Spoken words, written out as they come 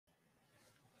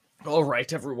All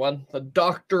right, everyone. The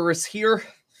doctor is here.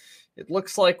 It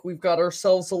looks like we've got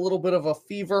ourselves a little bit of a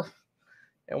fever,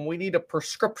 and we need a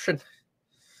prescription.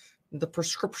 The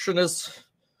prescription is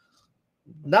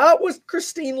not what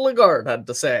Christine Lagarde had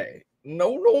to say.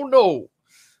 No, no, no.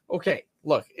 Okay,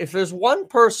 look, if there's one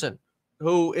person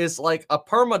who is like a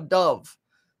perma dove,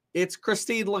 it's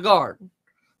Christine Lagarde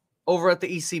over at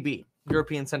the ECB,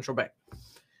 European Central Bank.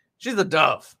 She's a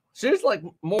dove. She's like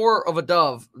more of a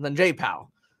dove than J-Pow.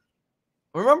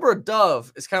 Remember, a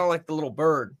dove is kind of like the little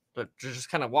bird that just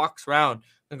kind of walks around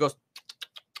and goes,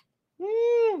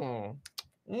 I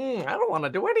don't want to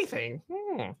do anything.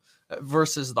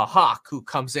 Versus the hawk who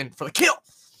comes in for the kill.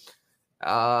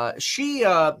 She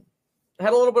had a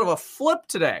little bit of a flip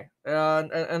today,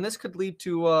 and this could lead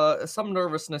to some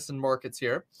nervousness in markets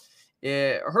here.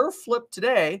 Her flip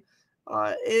today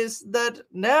is that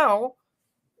now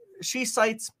she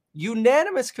cites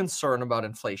unanimous concern about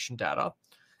inflation data.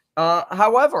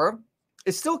 However,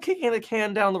 it's still kicking the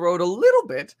can down the road a little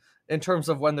bit in terms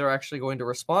of when they're actually going to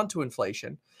respond to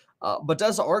inflation, but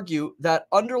does argue that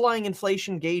underlying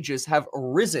inflation gauges have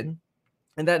risen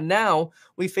and that now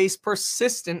we face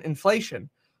persistent inflation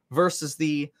versus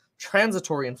the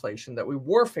transitory inflation that we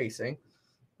were facing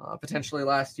potentially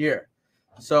last year.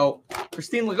 So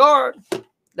Christine Lagarde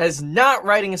is not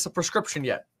writing us a prescription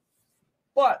yet.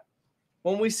 But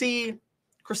when we see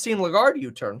Christine Lagarde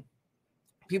U-turn,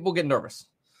 people get nervous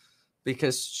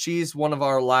because she's one of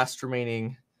our last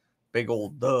remaining big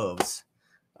old doves.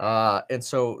 And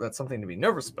so that's something to be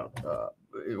nervous about,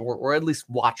 or at least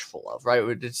watchful of, right?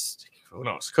 It's, who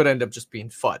knows, could end up just being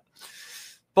fun.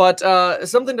 But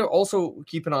something to also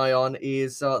keep an eye on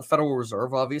is the Federal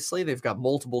Reserve. Obviously, they've got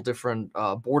multiple different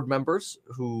board members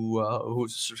who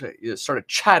started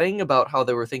chatting about how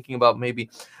they were thinking about maybe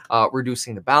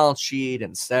reducing the balance sheet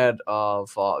instead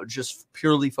of just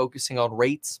purely focusing on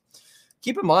rates.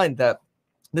 Keep in mind that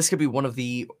this could be one of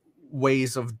the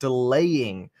ways of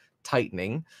delaying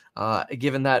tightening,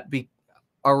 given that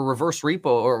our reverse repo,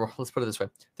 or let's put it this way,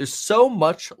 there's so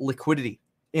much liquidity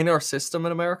in our system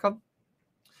in America.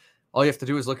 All you have to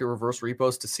do is look at reverse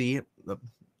repos to see the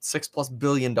 $6+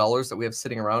 billion that we have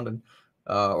sitting around, and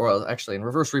or actually in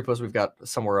reverse repos we've got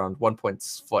somewhere around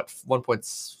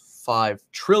 $1.5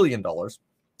 trillion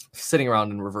sitting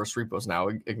around in reverse repos now.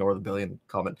 Ignore the billion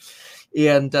comment,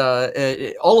 and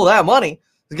all of that money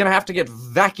is going to have to get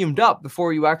vacuumed up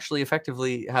before you actually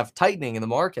effectively have tightening in the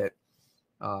market.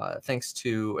 Thanks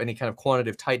to any kind of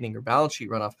quantitative tightening or balance sheet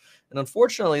runoff. And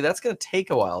unfortunately, that's going to take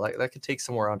a while. That could take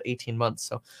somewhere around 18 months.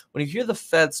 So when you hear the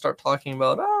Fed start talking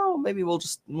about, oh, maybe we'll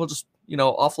just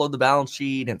offload the balance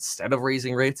sheet instead of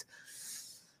raising rates,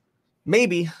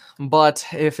 maybe. But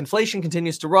if inflation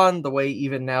continues to run the way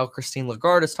even now Christine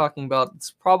Lagarde is talking about,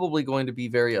 it's probably going to be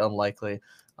very unlikely.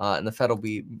 And the Fed will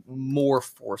be more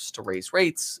forced to raise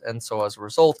rates. And so as a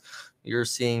result, you're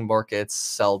seeing markets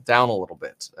sell down a little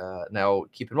bit. Now,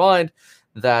 keep in mind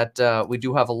that we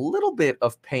do have a little bit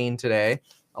of pain today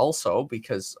also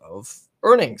because of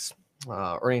earnings.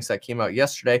 Earnings that came out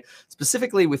yesterday,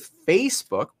 specifically with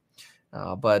Facebook,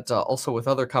 but also with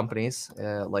other companies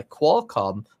like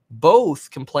Qualcomm, both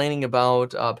complaining about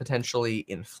potentially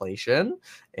inflation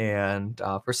and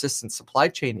persistent supply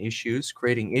chain issues,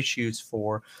 creating issues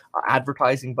for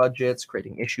advertising budgets,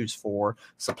 creating issues for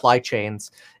supply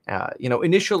chains.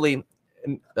 Initially,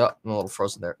 I'm a little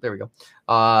frozen there. There we go.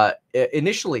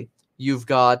 Initially, you've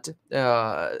got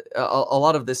a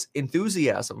lot of this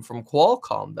enthusiasm from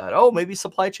Qualcomm that, oh, maybe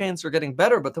supply chains are getting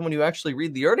better. But then when you actually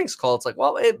read the earnings call, it's like,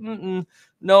 well,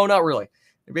 no, not really.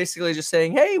 They're basically just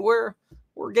saying, hey, we're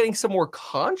getting some more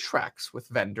contracts with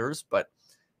vendors, but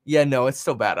yeah, no, it's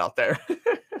still bad out there.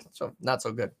 So not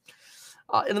so good.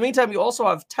 In the meantime, you also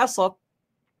have Tesla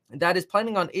that is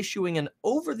planning on issuing an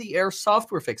over-the-air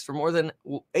software fix for more than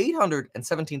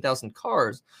 817,000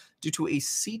 cars due to a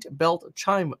seat belt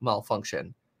chime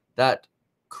malfunction that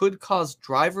could cause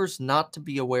drivers not to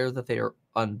be aware that they are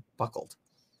unbuckled.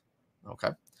 Okay.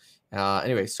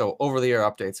 Anyway, so over-the-air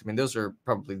updates. I mean, those are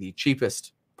probably the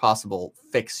cheapest possible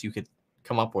fix you could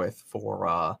come up with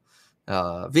for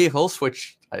vehicles,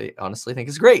 which I honestly think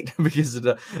is great because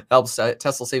it helps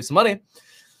Tesla save some money.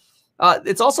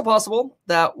 It's also possible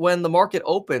that when the market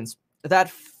opens,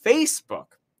 that Facebook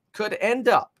could end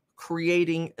up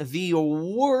creating the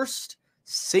worst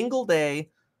single-day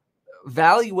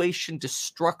valuation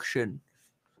destruction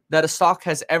that a stock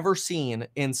has ever seen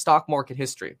in stock market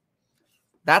history.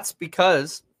 That's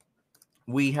because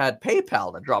we had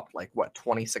PayPal that dropped like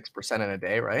 26% in a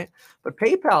day, right? But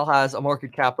PayPal has a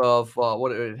market cap of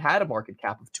it had a market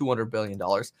cap of $200 billion,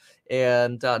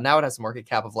 and now it has a market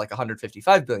cap of like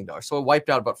 $155 billion. So it wiped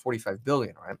out about $45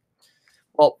 billion, right?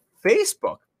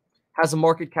 Facebook has a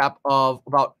market cap of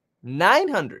about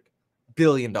 $900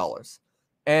 billion.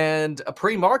 And a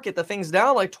pre-market, the thing's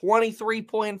down like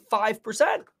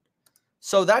 23.5%.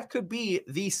 So that could be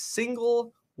the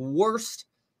single worst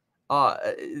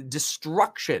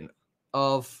destruction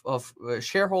of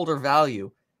shareholder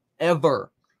value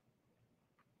ever,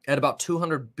 at about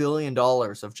 $200 billion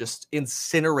of just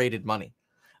incinerated money.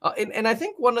 And I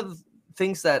think one of the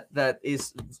things that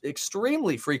is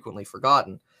extremely frequently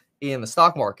forgotten in the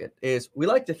stock market is we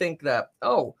like to think that,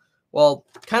 oh, well,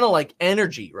 kind of like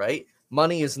energy, right?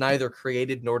 Money is neither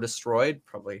created nor destroyed.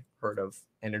 Probably heard of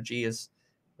energy is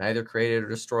neither created or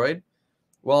destroyed.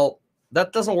 Well,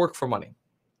 that doesn't work for money.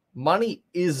 Money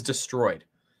is destroyed.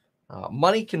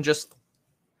 Money can just,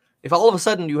 if all of a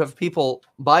sudden you have people,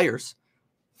 buyers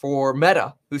for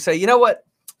Meta, who say, you know what,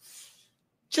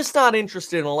 just not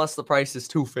interested unless the price is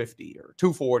 250 or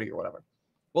 240 or whatever.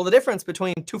 Well, the difference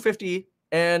between 250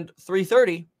 and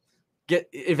 330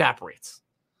 evaporates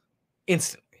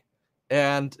instantly.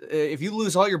 And if you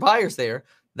lose all your buyers there,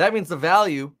 that means the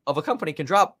value of a company can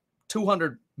drop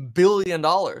 $200 billion.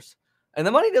 And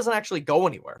the money doesn't actually go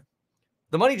anywhere.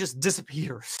 The money just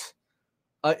disappears.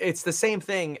 It's the same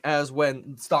thing as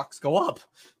when stocks go up,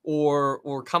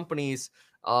 or companies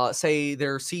say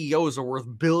their CEOs are worth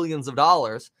billions of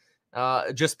dollars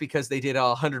just because they did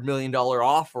a $100 million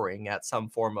offering at some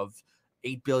form of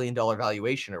 $8 billion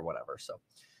valuation or whatever. So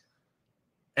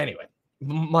anyway,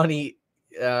 money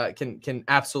can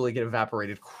absolutely get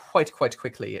evaporated quite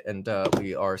quickly, and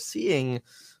we are seeing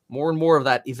more and more of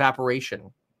that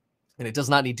evaporation, and it does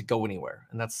not need to go anywhere,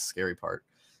 and that's the scary part.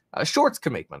 Shorts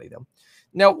can make money though.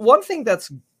 Now, one thing that's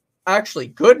actually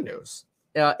good news,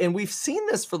 and we've seen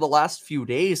this for the last few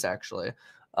days actually,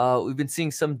 we've been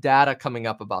seeing some data coming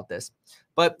up about this,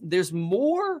 but there's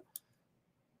more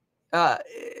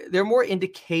there are more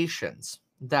indications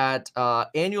that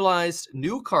annualized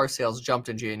new car sales jumped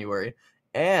in January,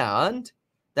 and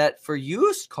that for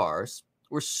used cars,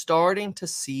 we're starting to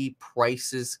see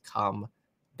prices come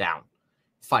down,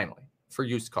 finally, for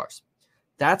used cars.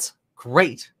 That's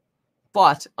great,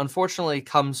 but unfortunately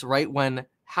comes right when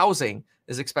housing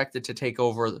is expected to take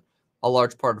over a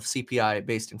large part of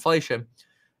CPI-based inflation.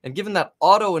 And given that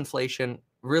auto inflation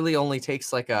really only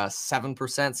takes like a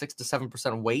 7%, 6 to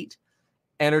 7% weight,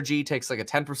 energy takes like a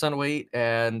 10% weight,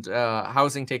 and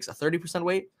housing takes a 30%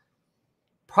 weight,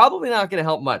 probably not going to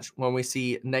help much when we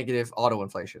see negative auto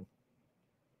inflation.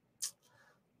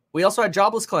 We also had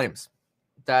jobless claims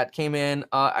that came in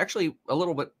actually a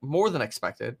little bit more than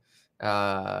expected.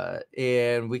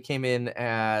 And we came in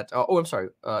at,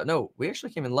 no, we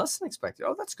actually came in less than expected.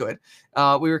 Oh, that's good.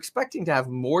 We were expecting to have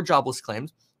more jobless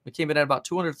claims. We came in at about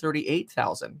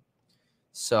 238,000.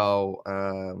 So,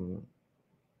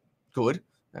 good.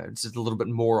 It's just a little bit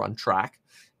more on track.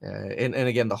 And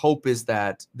again, the hope is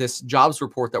that this jobs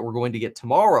report that we're going to get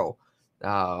tomorrow,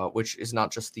 which is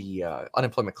not just the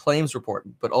unemployment claims report,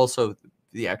 but also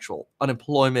the actual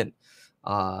unemployment.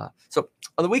 So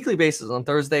on the weekly basis, on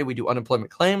Thursday, we do unemployment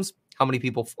claims. How many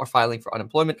people are filing for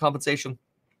unemployment compensation?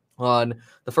 On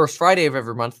the first Friday of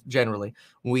every month, generally,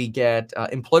 we get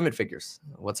employment figures.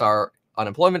 What's our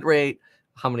unemployment rate?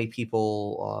 How many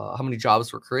people, how many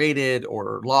jobs were created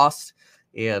or lost?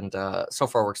 And so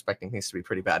far, we're expecting things to be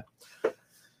pretty bad,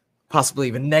 possibly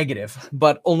even negative,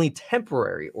 but only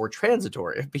temporary or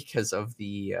transitory because of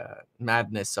the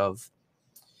madness of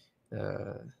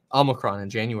Omicron in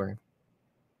January.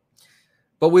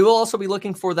 But we will also be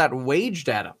looking for that wage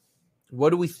data.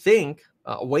 What do we think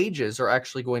wages are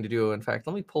actually going to do? In fact,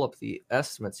 let me pull up the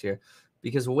estimates here,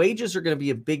 because wages are going to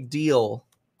be a big deal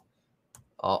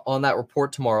on that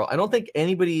report tomorrow. I don't think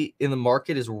anybody in the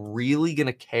market is really going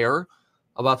to care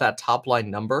about that top line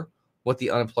number, what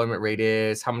the unemployment rate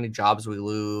is, how many jobs we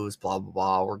lose, blah, blah,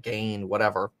 blah, or gain,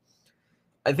 whatever.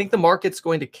 I think the market's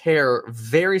going to care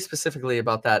very specifically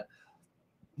about that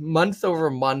month over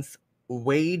month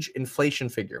wage inflation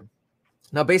figure.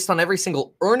 Now, based on every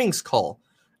single earnings call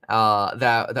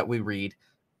that we read,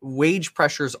 wage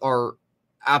pressures are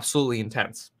absolutely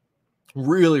intense,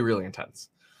 really, really intense.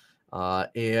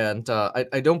 And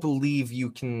I don't believe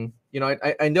you can,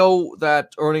 I know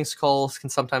that earnings calls can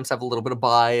sometimes have a little bit of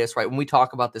bias, right? When we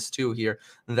talk about this too here,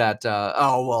 that,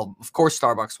 of course,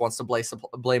 Starbucks wants to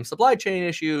blame supply chain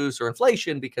issues or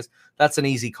inflation because that's an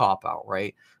easy cop out,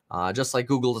 right? Just like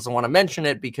Google doesn't want to mention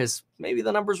it because maybe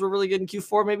the numbers were really good in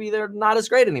Q4. Maybe they're not as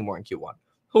great anymore in Q1.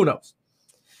 Who knows?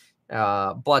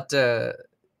 But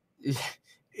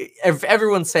if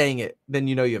everyone's saying it, then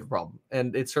you have a problem.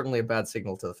 And it's certainly a bad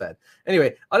signal to the Fed.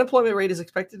 Anyway, unemployment rate is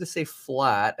expected to stay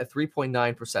flat at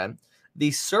 3.9%.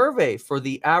 The survey for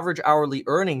the average hourly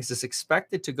earnings is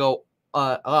expected to go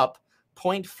up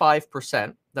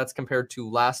 0.5%. That's compared to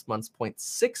last month's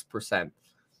 0.6%.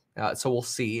 So we'll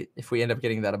see if we end up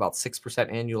getting that about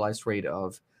 6% annualized rate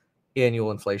of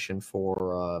annual inflation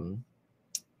for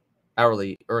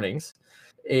hourly earnings.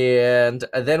 And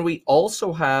then we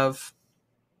also have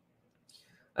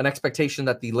an expectation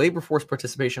that the labor force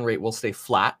participation rate will stay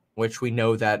flat, which we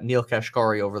know that Neil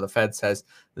Kashkari over the Fed says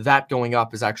that going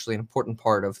up is actually an important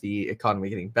part of the economy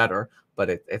getting better, but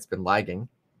it's been lagging.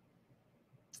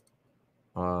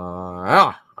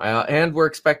 And we're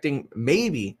expecting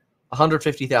maybe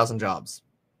 150,000 jobs.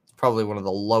 Probably one of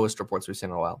the lowest reports we've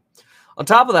seen in a while. On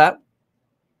top of that,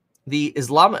 the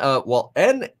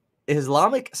an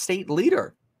Islamic State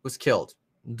leader was killed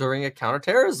during a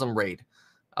counterterrorism raid.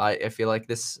 I feel like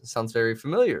this sounds very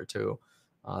familiar to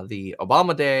the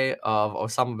Obama day of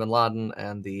Osama bin Laden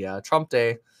and the Trump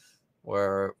day,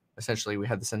 where essentially we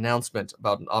had this announcement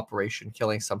about an operation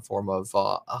killing some form of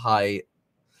a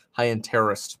high-end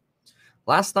terrorist.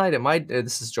 Last night at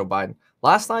this is Joe Biden.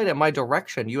 Last night at my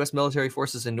direction, U.S. military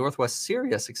forces in northwest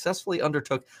Syria successfully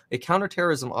undertook a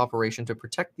counterterrorism operation to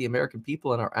protect the American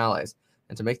people and our allies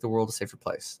and to make the world a safer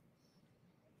place.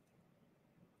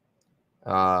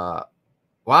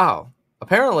 Wow.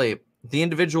 Apparently, the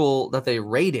individual that they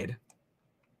raided,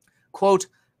 quote,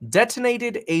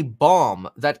 detonated a bomb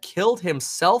that killed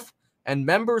himself and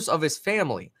members of his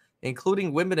family,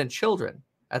 including women and children,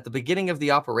 at the beginning of the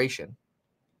operation.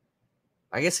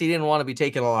 I guess he didn't want to be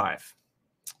taken alive.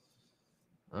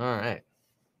 All right.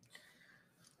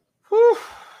 Whew.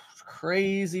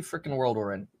 Crazy freaking world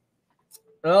we're in.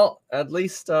 Well, at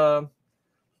least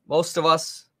most of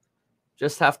us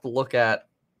just have to look at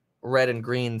red and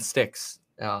green sticks,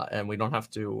 and we don't have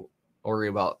to worry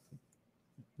about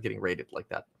getting raided like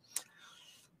that.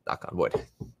 Knock on wood.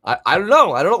 I don't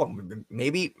know.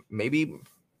 Maybe maybe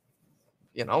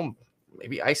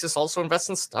ISIS also invests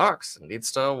in stocks and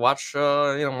needs to watch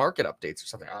market updates or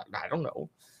something. I don't know.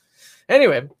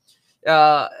 Anyway,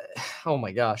 oh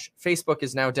my gosh, Facebook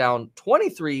is now down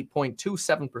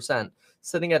 23.27%,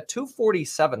 sitting at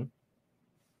 247.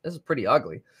 This is pretty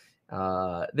ugly.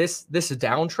 This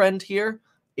downtrend here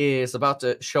is about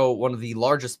to show one of the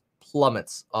largest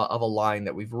plummets of a line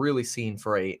that we've really seen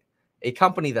for a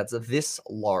company that's this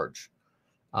large.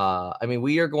 I mean,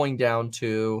 we are going down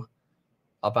to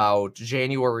about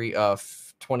January of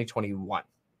 2021.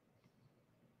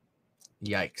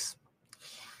 Yikes.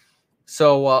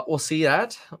 So we'll see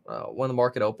that when the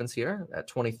market opens here at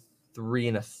 23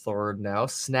 1/3 now.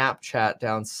 Snapchat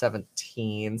down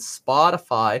 17.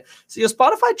 Spotify. So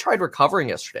Spotify tried recovering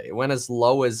yesterday. It went as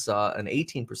low as an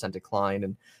 18%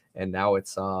 decline, and now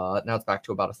it's back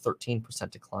to about a 13%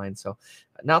 decline. So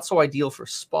not so ideal for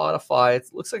Spotify. It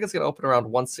looks like it's going to open around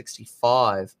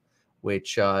 165,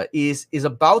 which is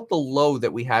about the low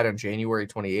that we had on January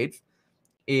 28th.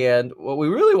 And what we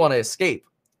really want to escape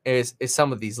is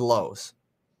some of these lows.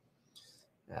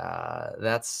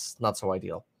 That's not so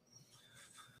ideal.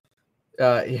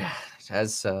 Yeah,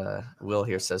 as Will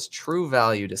here says, true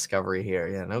value discovery here.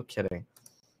 Yeah, no kidding.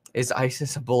 Is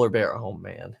ISIS a bull or bear? Oh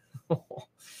man.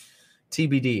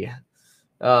 TBD.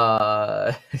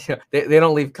 They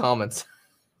don't leave comments.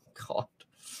 God.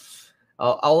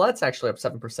 That's actually up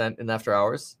 7% in after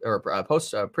hours or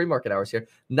post pre-market hours here.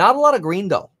 Not a lot of green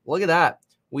though. Look at that.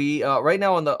 We right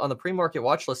now on the pre-market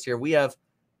watch list here, we have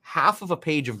half of a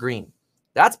page of green.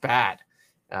 That's bad.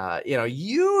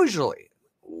 Usually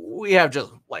we have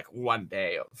just like one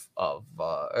day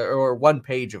or one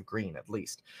page of green at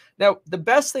least. Now, the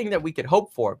best thing that we could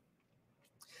hope for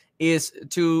is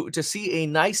to see a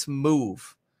nice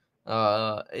move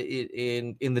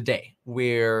in the day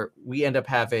where we end up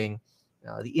having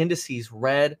the indices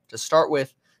red to start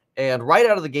with, and right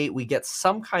out of the gate we get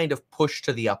some kind of push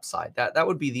to the upside. That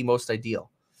would be the most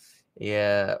ideal.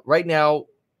 Yeah, right now,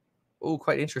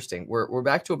 quite interesting. We're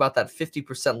back to about that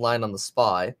 50% line on the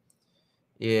SPY.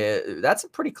 Yeah, that's a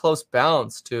pretty close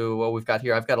bounce to what we've got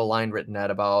here. I've got a line written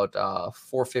at about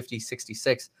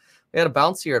 450.66. We had a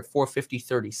bounce here at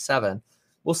 450.37.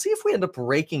 We'll see if we end up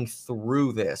breaking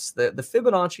through this. The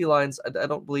Fibonacci lines, I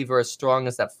don't believe are as strong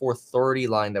as that 430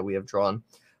 line that we have drawn.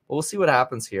 But we'll see what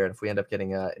happens here. And if we end up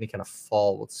getting any kind of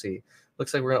fall, we'll see.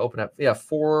 Looks like we're going to open up,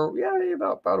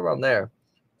 about around there.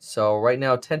 So right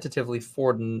now, tentatively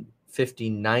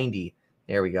 450.90.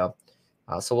 There we go.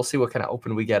 So we'll see what kind of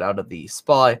open we get out of the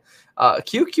SPY.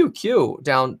 QQQ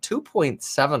down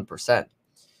 2.7%.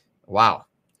 Wow.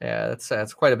 Yeah,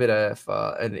 that's quite a bit of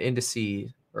an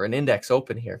indice or an index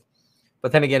open here.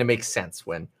 But then again, it makes sense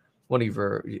when one of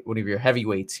your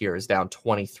heavyweights here is down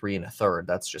 23 1/3.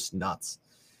 That's just nuts.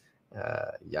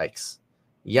 Yikes.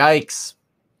 Yikes.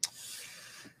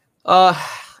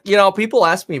 People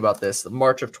ask me about this, the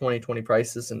March of 2020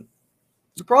 prices, and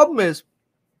the problem is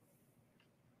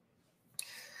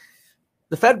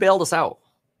the Fed bailed us out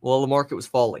while the market was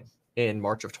falling in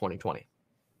March of 2020.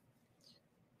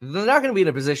 They're not going to be in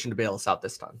a position to bail us out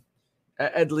this time,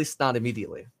 at least not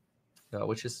immediately,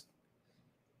 which is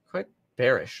quite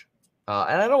bearish.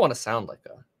 And I don't want to sound like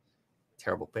a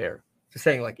terrible bear. Just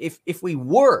saying, like, if we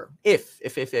were to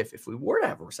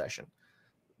have a recession,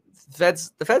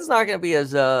 the Fed's not going to be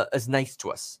as nice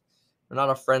to us. They're not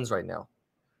our friends right now.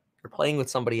 They're playing with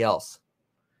somebody else.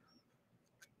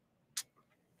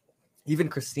 Even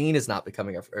Christine is not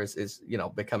becoming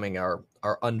becoming our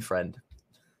unfriend.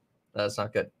 That's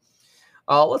not good.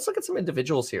 Let's look at some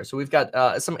individuals here. So we've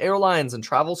got some airlines and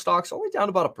travel stocks only down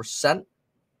about 1%.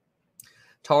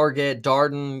 Target,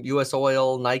 Darden, US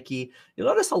Oil, Nike. You'll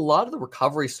notice a lot of the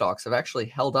recovery stocks have actually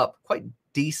held up quite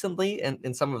decently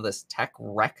in some of this tech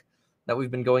wreck that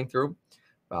we've been going through.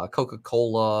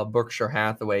 Coca-Cola, Berkshire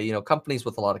Hathaway, companies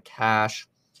with a lot of cash,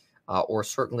 or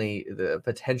certainly the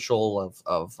potential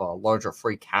of larger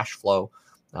free cash flow,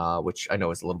 which I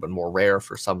know is a little bit more rare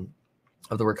for some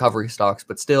of the recovery stocks,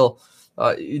 but still,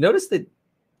 you notice that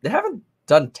they haven't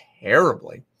done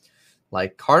terribly.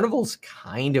 Like Carnival's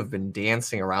kind of been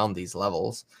dancing around these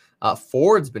levels.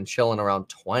 Ford's been chilling around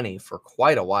 20 for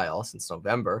quite a while, since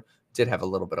November. Did have a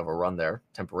little bit of a run there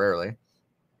temporarily.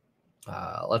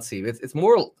 Let's see. It's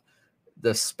more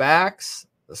the SPACs,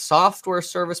 the software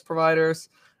service providers,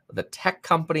 the tech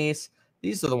companies.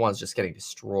 These are the ones just getting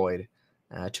destroyed.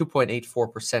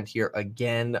 2.84% here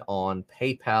again on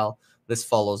PayPal. This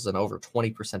follows an over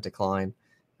 20% decline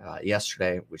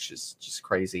yesterday, which is just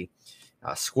crazy.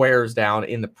 Square's down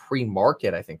in the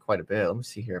pre-market, I think, quite a bit. Let me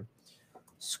see here.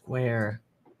 Square.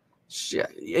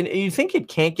 And you think it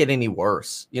can't get any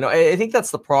worse. I think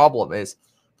that's the problem is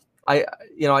I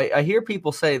hear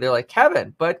people say, they're like,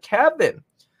 Kevin,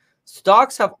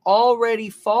 stocks have already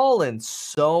fallen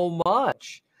so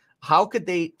much. How could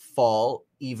they fall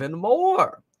even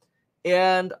more?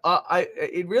 And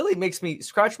it really makes me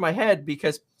scratch my head,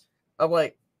 because I'm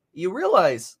like, you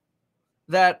realize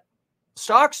that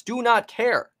stocks do not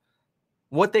care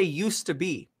what they used to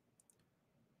be.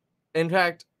 In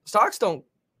fact, stocks don't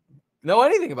know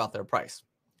anything about their price.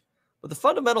 But the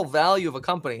fundamental value of a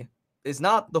company is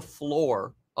not the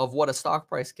floor of what a stock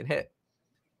price can hit.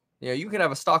 You can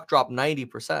have a stock drop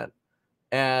 90%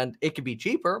 and it could be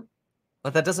cheaper,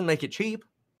 but that doesn't make it cheap.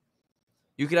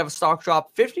 You could have a stock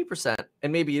drop 50%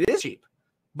 and maybe it is cheap,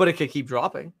 but it could keep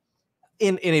dropping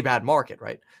in a bad market,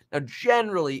 right? Now,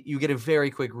 generally, you get a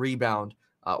very quick rebound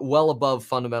well above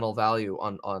fundamental value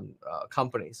on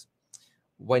companies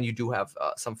when you do have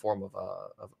some form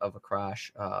of a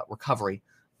crash recovery,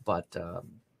 but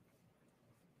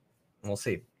we'll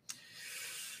see.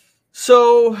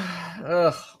 So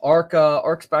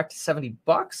ARK's back to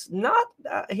 $70, not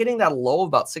hitting that low of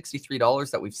about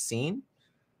 $63 that we've seen.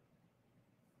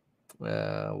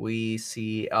 We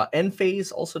see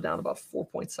Enphase also down about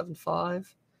 4.75.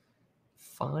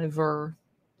 Fiverr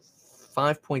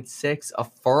 5.6.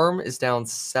 Affirm is down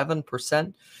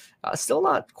 7%. Still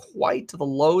not quite to the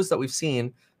lows that we've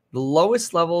seen. The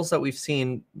lowest levels that we've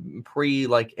seen pre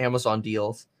like Amazon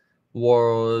deals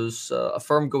was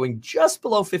Affirm going just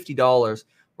below $50.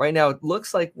 Right now, it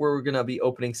looks like we're going to be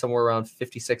opening somewhere around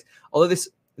 56. Although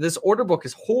this order book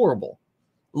is horrible.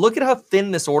 Look at how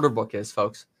thin this order book is,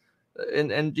 folks.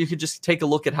 And you could just take a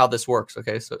look at how this works.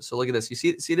 Okay, so look at this. You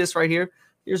see this right here?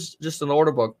 Here's just an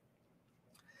order book.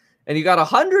 And you got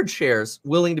 100 shares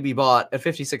willing to be bought at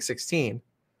 56.16.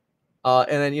 And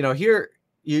then, here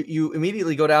you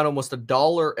immediately go down almost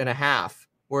 $1.50,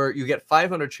 where you get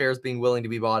 500 shares being willing to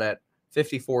be bought at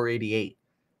 54.88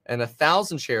 and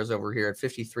 1,000 shares over here at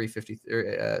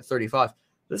 35.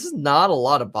 This is not a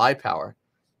lot of buy power.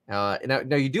 Now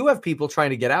you do have people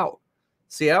trying to get out.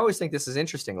 See, I always think this is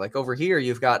interesting. Like over here,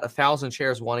 you've got 1,000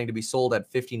 shares wanting to be sold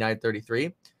at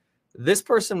 59.33. This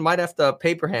person might have to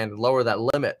paper hand and lower that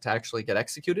limit to actually get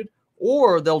executed,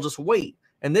 or they'll just wait.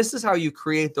 And this is how you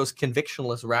create those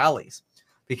convictionless rallies,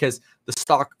 because the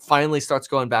stock finally starts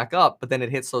going back up, but then it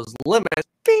hits those limits,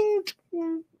 bing,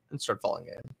 and start falling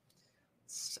in.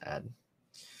 Sad.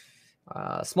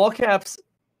 Small caps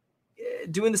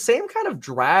doing the same kind of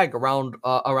drag around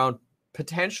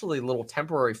potentially little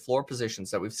temporary floor positions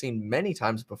that we've seen many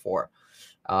times before.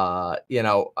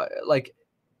 Like,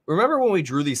 remember when we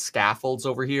drew these scaffolds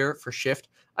over here for shift?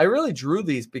 I really drew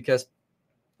these because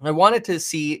I wanted to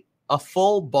see a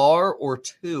full bar or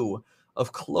two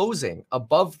of closing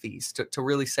above these to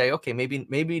really say, okay,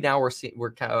 maybe now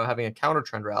we're kind of having a counter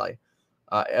trend rally.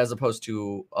 as opposed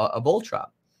to a bull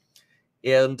trap.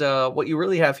 And what you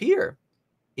really have here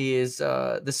is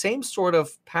the same sort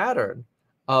of pattern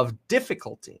of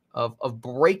difficulty of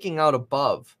breaking out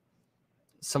above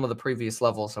some of the previous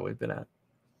levels that we've been at.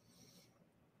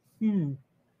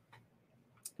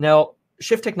 Now,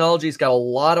 Shift Technologies got a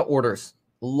lot of orders,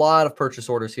 a lot of purchase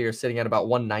orders here, sitting at about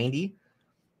 190,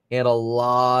 and a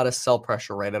lot of sell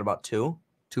pressure right at about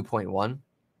 2.1.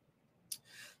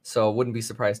 So wouldn't be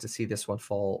surprised to see this one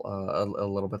fall a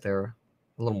little bit there,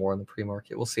 a little more in the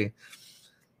pre-market. We'll see.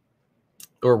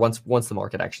 Or once the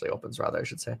market actually opens, rather, I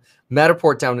should say.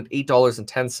 Matterport down at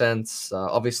 $8.10.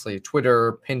 Obviously,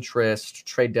 Twitter, Pinterest,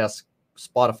 Trade Desk,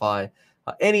 Spotify,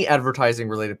 any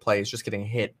advertising-related play is just getting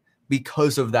hit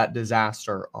because of that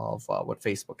disaster of what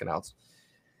Facebook announced.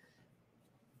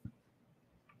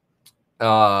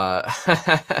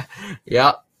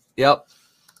 Yep.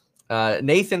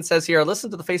 Nathan says here, I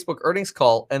listened to the Facebook earnings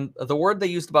call, and the word they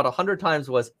used about 100 times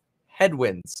was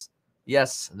headwinds.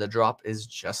 Yes, the drop is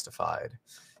justified.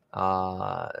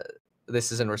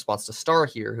 This is in response to Star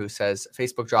here, who says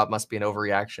Facebook drop must be an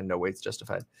overreaction. No way it's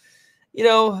justified. You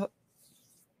know,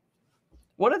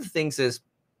 one of the things is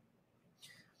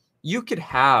you could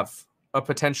have a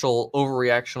potential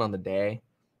overreaction on the day.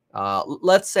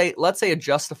 Let's say a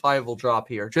justifiable drop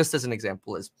here, just as an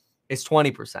example, is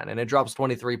 20% and it drops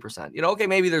 23%. You know, okay,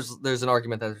 maybe there's an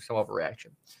argument that there's some overreaction.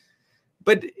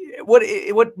 But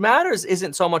what matters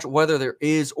isn't so much whether there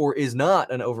is or is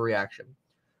not an overreaction.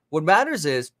 What matters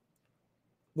is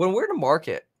when we're in a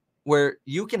market where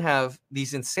you can have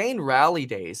these insane rally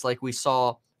days like we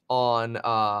saw on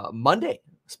Monday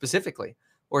specifically,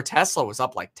 where Tesla was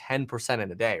up like 10%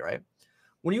 in a day, right?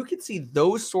 When you can see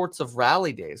those sorts of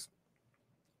rally days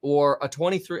or a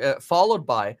 23 followed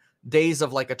by days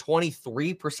of like a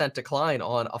 23% decline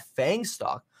on a FANG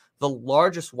stock, the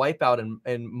largest wipeout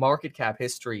in market cap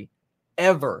history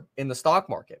ever in the stock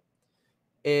market,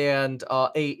 and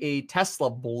a Tesla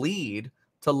bleed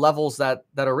to levels that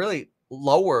are really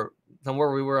lower than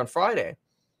where we were on Friday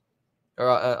or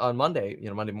on Monday,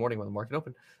 Monday morning when the market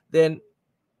opened, then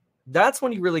that's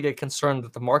when you really get concerned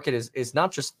that the market is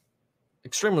not just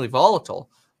extremely volatile,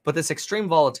 but this extreme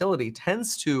volatility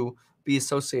tends to be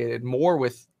associated more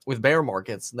with bear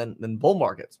markets than bull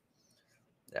markets.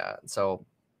 Yeah, so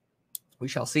we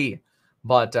shall see.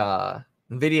 But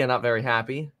NVIDIA not very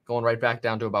happy, going right back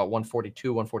down to about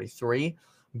 142, 143.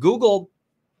 Google,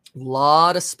 a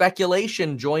lot of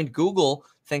speculation joined Google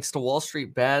thanks to Wall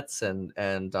Street bets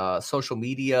and social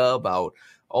media about,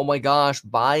 oh my gosh,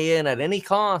 buy in at any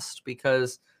cost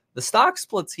because the stock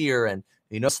split's here, and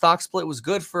stock split was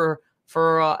good for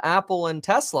Apple and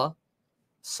Tesla,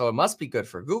 so it must be good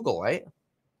for Google, right?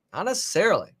 Not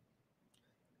necessarily.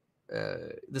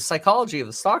 The psychology of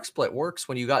the stock split works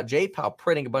when you got JPOW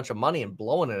printing a bunch of money and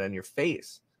blowing it in your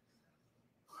face.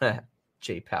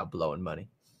 JPOW blowing money.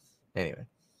 Anyway.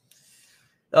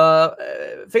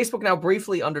 Facebook now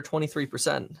briefly under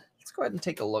 23%. Let's go ahead and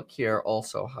take a look here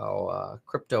also how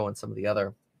crypto and some of the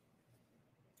other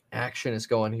action is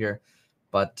going here.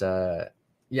 But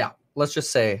yeah, let's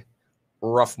just say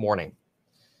rough morning.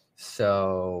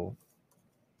 So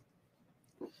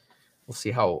we'll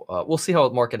see how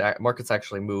markets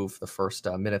actually move the first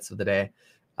minutes of the day,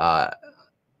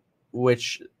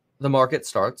 which the market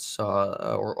starts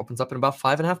or opens up in about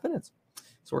 5.5 minutes.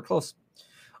 So we're close.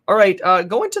 All right,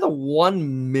 going to the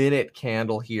 1 minute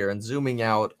candle here and zooming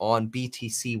out on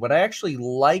BTC. What I actually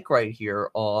like right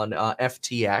here on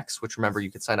FTX, which remember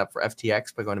you can sign up for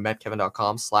FTX by going to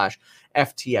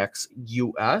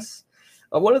matkevin.com/FTXUS.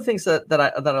 One of the things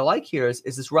that I like here is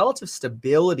this relative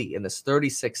stability in this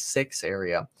 36.6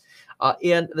 area.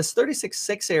 And this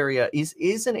 36.6 area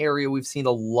is an area we've seen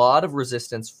a lot of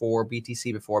resistance for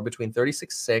BTC before, between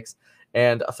 36.6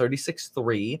 and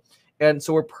 36.3. And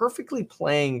so we're perfectly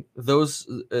playing those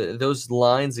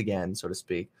lines again, so to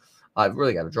speak. I've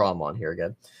really got to draw them on here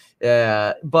again.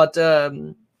 But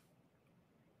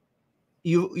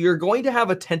you're going to have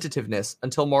a tentativeness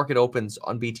until market opens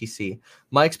on BTC.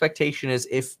 My expectation is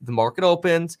if the market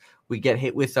opens, we get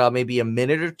hit with maybe a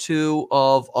minute or two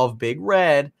of big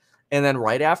red, and then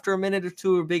right after a minute or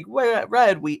two of big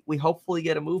red, we hopefully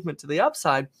get a movement to the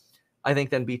upside. I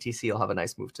think then BTC will have a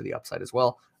nice move to the upside as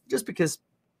well, just because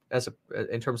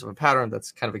in terms of a pattern,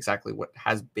 that's kind of exactly what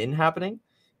has been happening.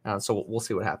 So we'll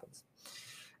see what happens.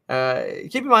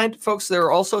 Keep in mind, folks, there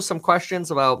are also some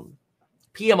questions about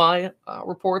PMI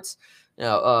reports.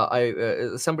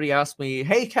 Somebody asked me,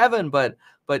 "Hey, Kevin, but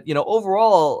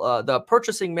overall, the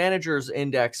Purchasing Managers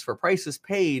Index for prices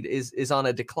paid is on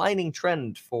a declining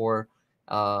trend for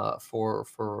the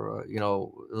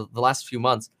last few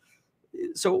months."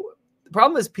 So The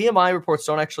problem is PMI reports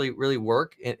don't actually really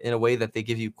work in a way that they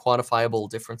give you quantifiable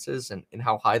differences in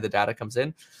how high the data comes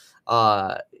in.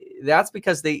 That's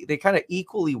because they kind of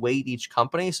equally weight each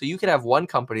company. So you could have one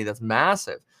company that's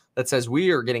massive that says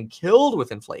we are getting killed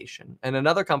with inflation, and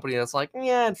another company that's like,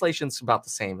 yeah, inflation's about the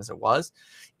same as it was.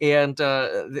 And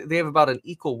they have about an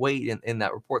equal weight in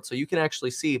that report. So you can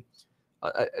actually see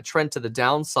a trend to the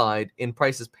downside in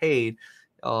prices paid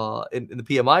in the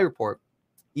PMI report,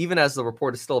 even as the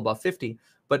report is still above 50,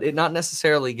 but it not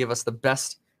necessarily give us the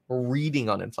best reading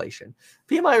on inflation.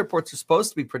 PMI reports are supposed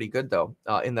to be pretty good, though,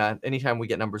 in that anytime we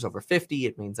get numbers over 50,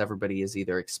 it means everybody is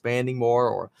either expanding more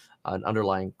or an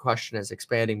underlying question is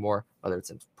expanding more, whether it's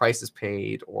in prices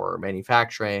paid or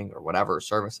manufacturing or whatever,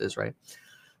 services, right?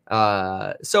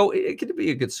 So it could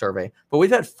be a good survey. But we've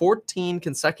had 14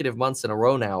 consecutive months in a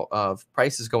row now of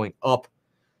prices going up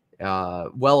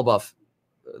well above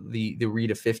the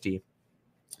read of 50.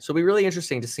 So it'll be really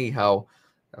interesting to see how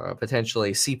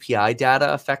potentially CPI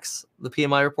data affects the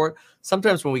PMI report.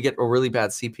 Sometimes when we get a really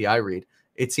bad CPI read,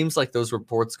 it seems like those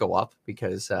reports go up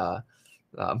because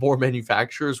more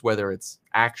manufacturers, whether it's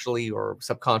actually or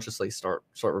subconsciously, start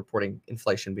reporting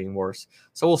inflation being worse.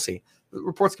 So we'll see. The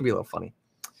reports can be a little funny.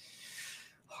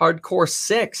 Hardcore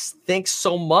 6, thanks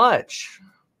so much.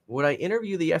 Would I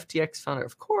interview the FTX founder?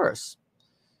 Of course.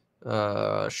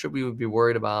 Should we be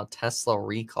worried about Tesla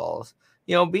recalls?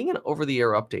 Being an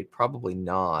over-the-air update, probably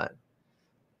not.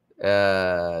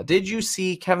 Did you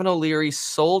see Kevin O'Leary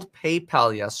sold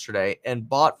PayPal yesterday and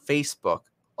bought Facebook?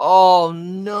 Oh,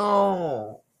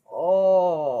 no.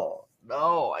 Oh,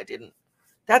 no, I didn't.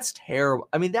 That's terrible.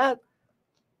 I mean,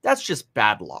 that's just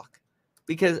bad luck.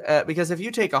 Because if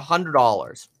you take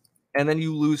 $100 and then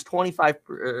you lose 25%,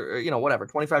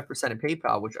 25% in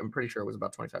PayPal, which I'm pretty sure was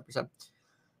about 25%,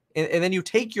 and then you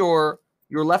take your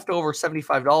leftover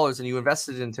 $75 and you invest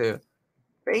it into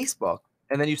Facebook,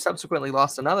 and then you subsequently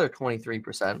lost another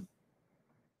 23%,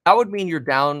 that would mean you're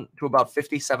down to about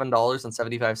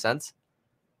 $57.75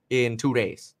 in 2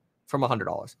 days from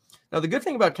 $100. Now, the good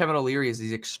thing about Kevin O'Leary is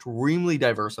he's extremely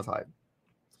diversified,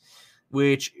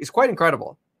 which is quite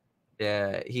incredible.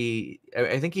 I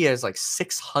think he has like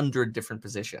 600 different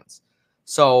positions.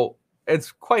 So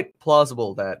it's quite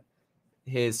plausible that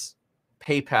his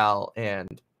PayPal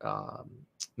and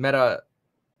Meta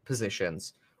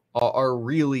positions are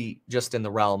really just in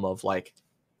the realm of like,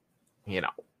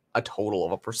 a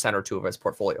total of 1% or 2% of his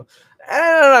portfolio. And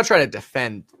I'm not trying to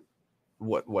defend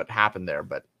what happened there,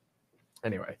 but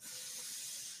anyway.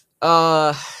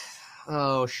 Oh,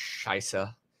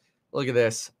 scheisse. Look at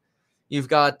this. You've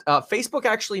got Facebook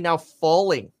actually now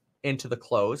falling into the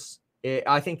close.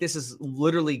 I think this is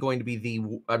literally going to be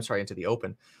into the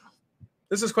open.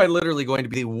 This is quite literally going to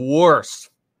be the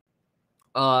worst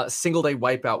single day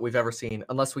wipeout we've ever seen,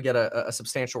 unless we get a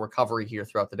substantial recovery here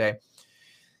throughout the day.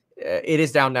 It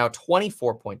is down now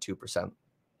 24.2%.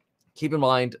 Keep in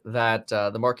mind that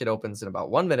the market opens in about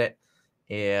 1 minute,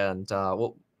 and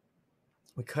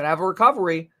we could have a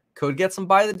recovery, could get some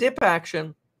buy the dip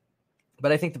action.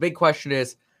 But I think the big question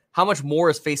is, how much more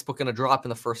is Facebook going to drop in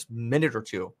the first minute or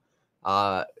two?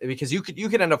 Because you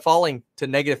could end up falling to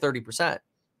negative 30%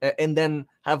 and then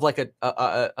have like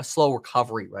a slow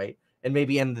recovery, right? And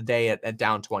maybe end the day at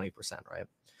down 20%, right?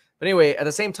 But anyway, at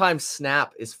the same time,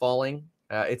 Snap is falling.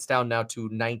 It's down now to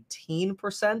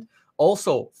 19%,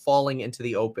 also falling into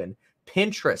the open.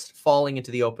 Pinterest falling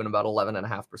into the open about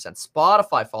 11.5%.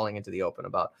 Spotify falling into the open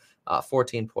about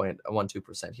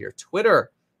 14.12% here.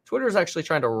 Twitter is actually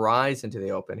trying to rise into the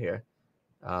open here.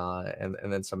 And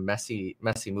then some messy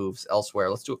moves elsewhere.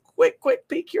 Let's do a quick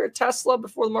peek here at Tesla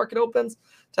before the market opens.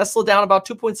 Tesla down about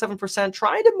 2.7%,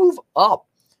 trying to move up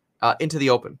into the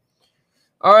open.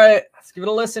 All right, let's give it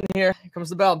a listen here. Here comes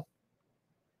the bell.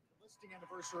 Listing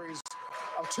anniversaries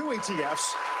of 2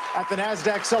 ETFs at the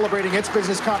NASDAQ celebrating its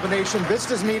business combination,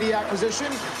 Vistas Media acquisition,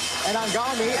 and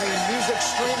Angami, a music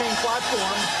streaming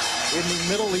platform in the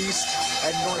Middle East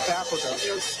and North Africa.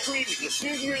 Streaming. As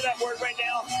soon as you hear that word right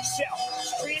now, sell.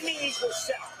 Streaming equals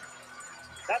sell.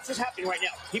 That's what's happening right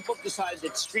now. People decide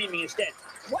that streaming is dead.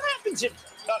 What happens if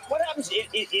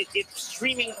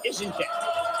streaming isn't dead?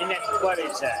 And what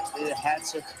is that? It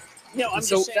has to. No, I'm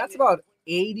so just saying that's about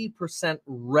 80%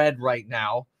 red right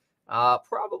now.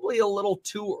 Probably a little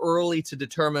too early to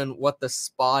determine what the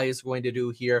SPY is going to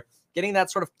do here. Getting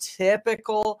that sort of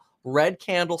typical red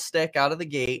candlestick out of the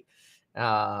gate.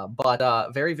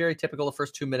 But very, very typical the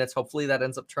first 2 minutes. Hopefully that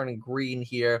ends up turning green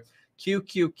here.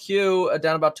 QQQ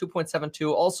down about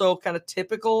 2.72. Also kind of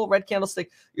typical red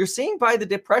candlestick. You're seeing by the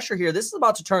dip pressure here, this is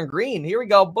about to turn green. Here we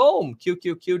go. Boom.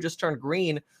 QQQ just turned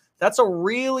green. That's a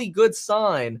really good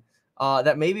sign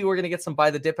that maybe we're going to get some buy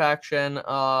the dip action.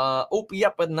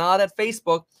 Yep, but not at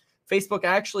Facebook. Facebook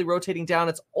actually rotating down.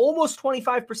 It's almost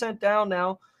 25% down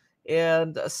now.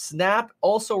 And Snap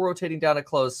also rotating down at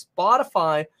close.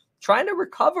 Spotify trying to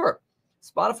recover.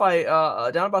 Spotify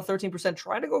down about 13%,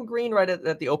 trying to go green right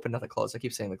at the open, not the close. I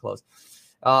keep saying the close.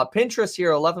 Pinterest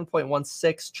here,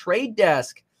 11.16. Trade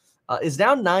Desk is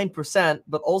down 9%,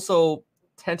 but also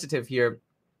tentative here.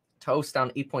 Toast down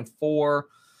 8.4.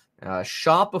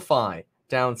 Shopify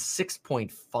down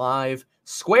 6.5.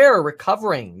 Square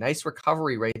recovering. Nice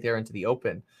recovery right there into the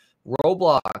open.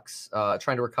 Roblox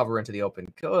trying to recover into the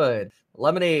open. Good.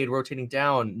 Lemonade rotating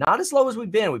down. Not as low as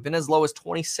we've been. We've been as low as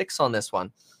 26 on this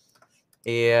one.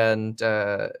 And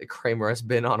Kramer has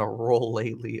been on a roll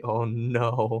lately. Oh,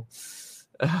 no.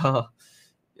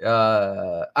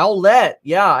 Owlet.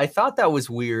 Yeah, I thought that was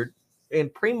weird. In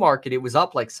pre-market, it was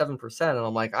up like 7%. And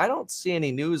I'm like, I don't see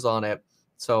any news on it.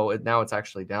 So now it's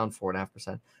actually down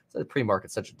 4.5%. So the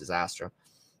pre-market's such a disaster.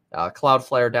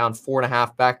 Cloudflare down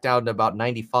 4.5, back down to about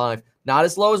 95. Not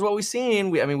as low as what we've seen.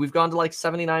 We've gone to like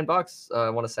 $79. I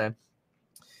want to say.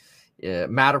 Yeah,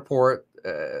 Matterport,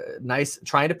 nice,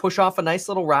 trying to push off a nice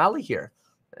little rally here.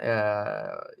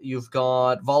 You've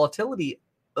got volatility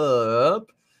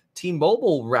up.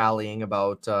 T-Mobile rallying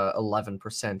about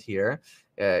 11% here.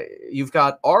 You've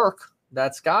got ARK.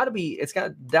 It's got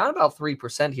down about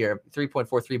 3% here,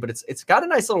 3.43, but it's got a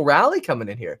nice little rally coming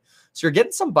in here. So you're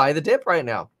getting some buy the dip right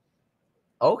now.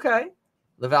 Okay.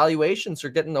 The valuations are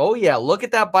getting, oh yeah, look at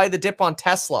that buy the dip on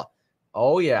Tesla.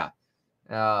 Oh yeah.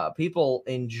 People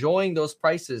enjoying those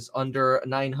prices under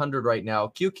 900 right now.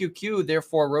 QQQ,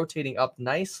 therefore, rotating up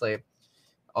nicely.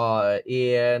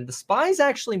 And the SPY is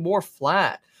actually more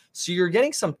flat. So you're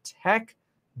getting some tech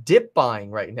dip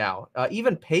buying right now.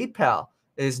 Even PayPal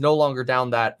is no longer down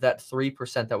that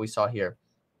 3% that we saw here,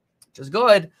 which is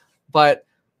good. But,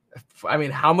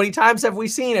 how many times have we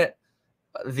seen it?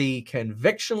 The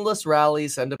convictionless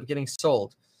rallies end up getting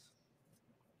sold.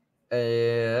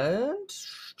 And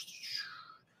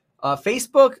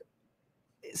Facebook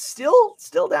is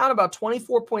still down about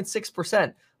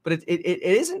 24.6%, but it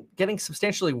isn't getting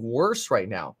substantially worse right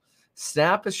now.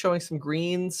 Snap is showing some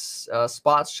greens,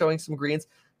 Spot's showing some greens.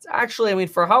 It's actually,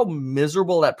 for how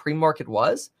miserable that pre-market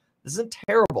was, this isn't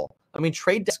terrible.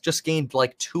 Trade Desk just gained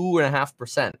like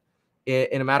 2.5%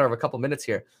 in a matter of a couple minutes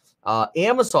here.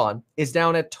 Amazon is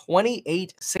down at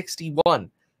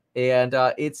 28.61, and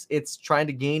it's trying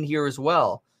to gain here as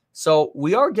well. So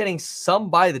we are getting some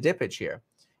buy the dippage here.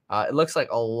 It looks like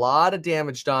a lot of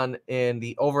damage done in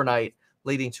the overnight,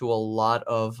 leading to a lot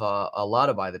of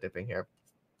buy the dipping here.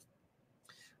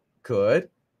 Good.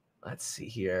 Let's see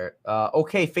here.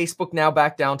 Okay, Facebook now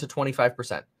back down to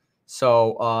 25%.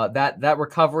 So that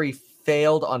recovery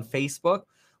failed on Facebook.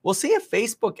 We'll see if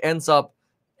Facebook ends up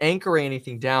anchoring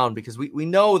anything down, because we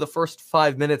know the first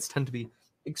 5 minutes tend to be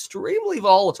extremely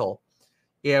volatile,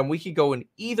 and we could go in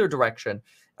either direction.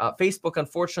 Facebook,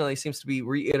 unfortunately, seems to be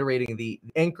reiterating the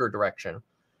anchor direction,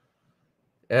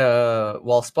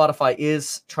 while Spotify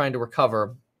is trying to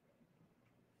recover.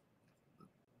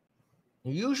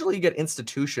 Usually you get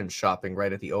institutions shopping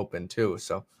right at the open too.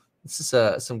 So this is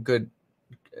some good,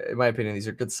 in my opinion, these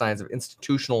are good signs of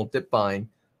institutional dip buying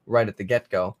right at the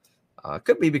get-go.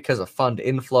 Could be because of fund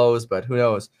inflows, but who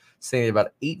knows? Saying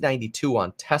about 892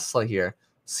 on Tesla here.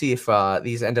 See if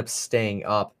these end up staying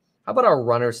up. How about our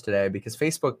runners today? Because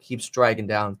Facebook keeps dragging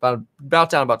down, about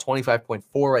down about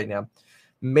 25.4 right now.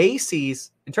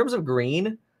 Macy's, in terms of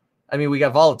green, we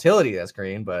got volatility that's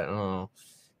green, but I don't know.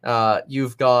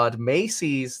 You've got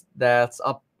Macy's that's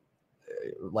up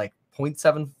like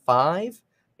 0.75.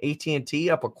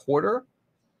 AT&T up a quarter.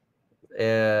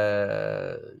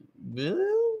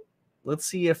 Let's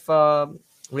see if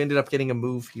we ended up getting a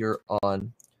move here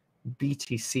on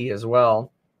BTC as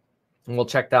well. And we'll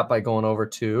check that by going over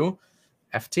to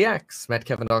FTX,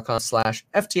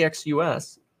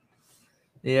 mettkevin.com/FTXUS.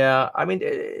 Yeah,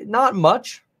 not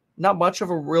much of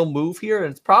a real move here.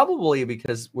 And it's probably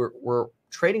because we're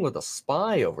trading with a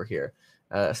SPY over here.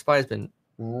 SPY has been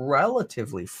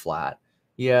relatively flat.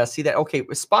 Yeah, see that? Okay,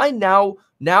 SPY now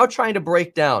trying to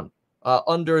break down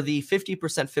under the 50%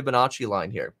 Fibonacci line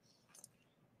here.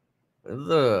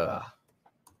 Let's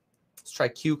try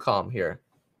QCOM here.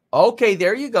 Okay,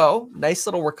 there you go. Nice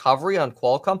little recovery on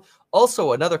Qualcomm.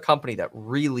 Also, another company that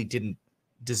really didn't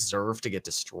deserve to get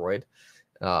destroyed.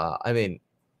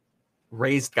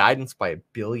 Raised guidance by $1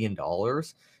 billion for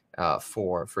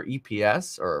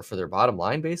EPS, or for their bottom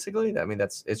line, basically.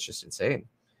 It's just insane.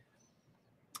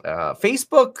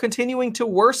 Facebook continuing to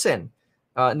worsen.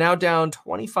 Now down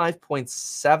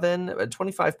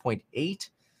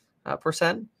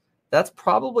 25.8%. that's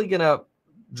probably going to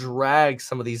drag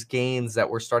some of these gains that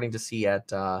we're starting to see at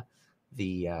the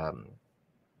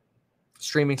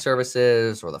streaming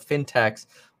services or the fintechs.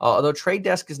 Although Trade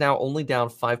Desk is now only down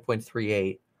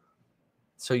 5.38.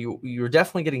 So you're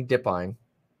definitely getting dip buying.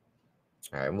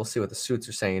 All right, and we'll see what the suits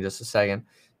are saying in just a second.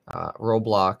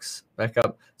 Roblox back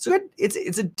up. So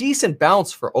it's a decent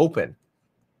bounce for open.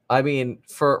 I mean,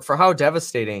 for how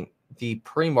devastating the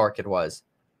pre-market was,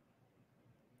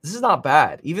 this is not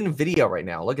bad. Even Nvidia right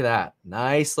now, look at that.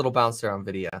 Nice little bounce there on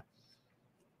Nvidia.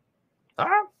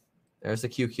 There's the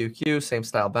QQQ, same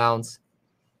style bounce.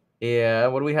 Yeah,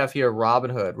 what do we have here?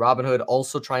 Robinhood. Robinhood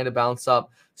also trying to bounce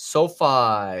up.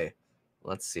 SoFi.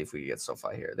 Let's see if we can get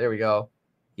SoFi here. There we go.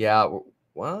 Yeah,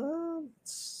 well,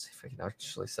 let's see if I can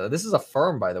actually say this is a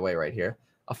firm, by the way, right here.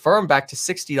 A firm back to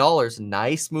 $60.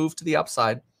 Nice move to the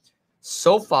upside.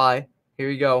 SoFi, here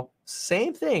you go.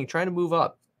 Same thing, trying to move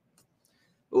up.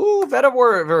 Ooh,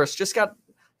 Vetaverse just got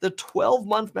the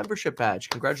 12-month membership badge.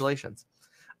 Congratulations.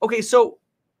 Okay, so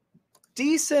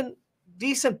decent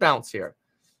bounce here.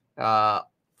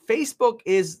 Facebook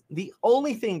is the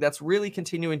only thing that's really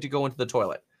continuing to go into the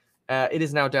toilet. It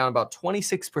is now down about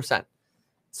 26%.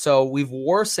 So we've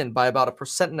worsened by about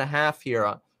 1.5%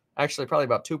 here. Actually, probably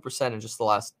about 2% in just the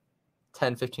last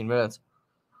 10, 15 minutes.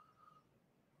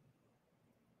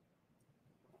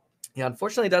 Yeah,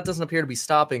 unfortunately, that doesn't appear to be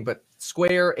stopping. But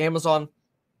Square, Amazon,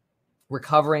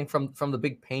 recovering from the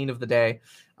big pain of the day.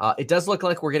 It does look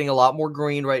like we're getting a lot more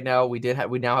green right now. We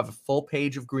now have a full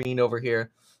page of green over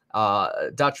here.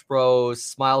 Dutch Bros,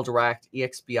 Smile Direct,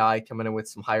 EXPI coming in with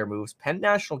some higher moves. Penn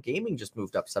National Gaming just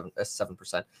moved up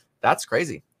 7%. That's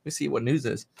crazy. Let me see what news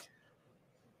is.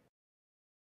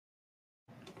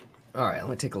 All right, let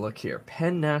me take a look here.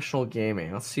 Penn National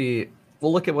Gaming. Let's see.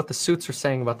 We'll look at what the suits are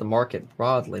saying about the market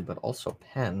broadly, but also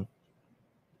Penn.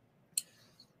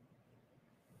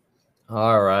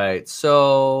 All right,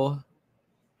 so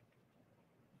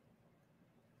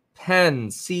Penn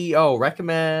CEO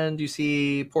recommend you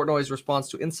see Portnoy's response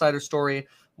to insider story.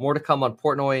 More to come on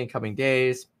Portnoy in coming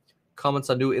days. Comments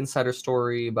on new insider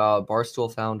story about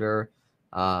Barstool founder.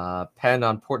 Penn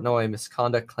on Portnoy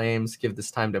misconduct claims. Give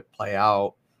this time to play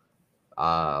out.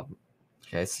 Okay,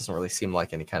 this doesn't really seem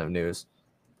like any kind of news.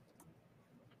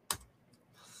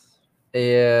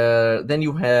 Then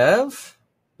you have,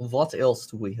 what else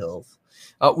do we have?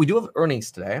 We do have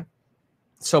earnings today.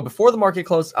 So before the market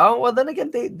closed, then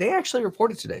again, they actually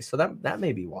reported today. So that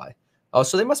may be why. Oh,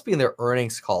 so they must be in their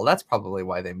earnings call. That's probably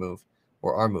why they move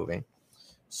or are moving.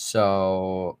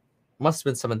 So must have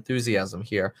been some enthusiasm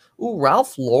here. Ooh,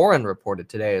 Ralph Lauren reported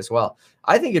today as well.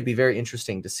 I think it'd be very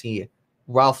interesting to see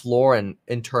Ralph Lauren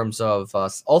in terms of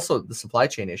also the supply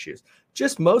chain issues.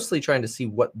 Just mostly trying to see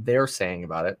what they're saying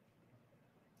about it.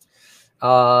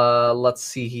 Let's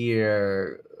see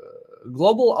here.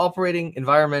 Global operating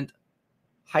environment,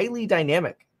 highly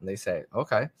dynamic, they say.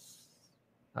 Okay.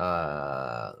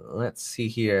 Let's see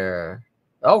here.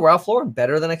 Oh, Ralph Lauren,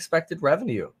 better than expected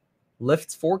revenue.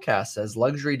 Lifts forecast as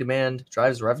luxury demand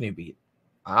drives revenue beat.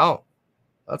 Wow,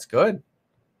 that's good.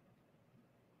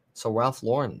 So Ralph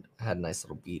Lauren had a nice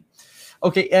little beat.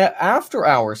 Okay, after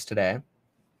hours today.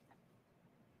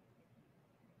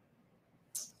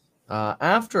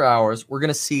 After hours, we're going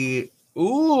to see,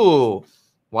 ooh,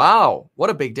 wow, what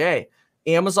a big day.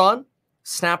 Amazon,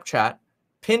 Snapchat,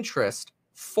 Pinterest,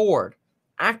 Ford,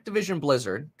 Activision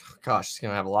Blizzard. Gosh, it's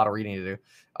going to have a lot of reading to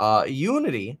do.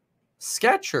 Unity,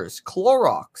 Skechers,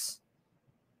 Clorox,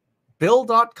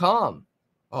 Bill.com.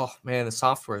 Oh, man, the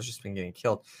software has just been getting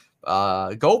killed.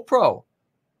 GoPro,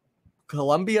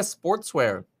 Columbia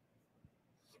Sportswear.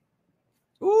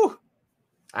 Ooh,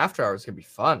 after hours is going to be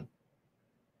fun.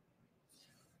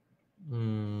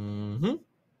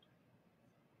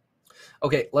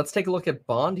 Okay, let's take a look at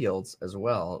bond yields as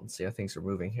well and see how things are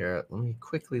moving here. Let me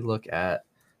quickly look at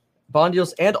bond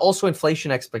yields and also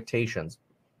inflation expectations.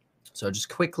 So just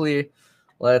quickly,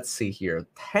 let's see here.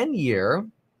 10-year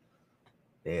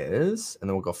is, and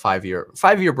then we'll go 5-year.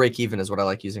 5-year break even is what I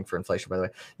like using for inflation, by the way.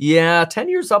 Yeah, 10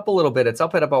 years up a little bit. It's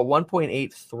up at about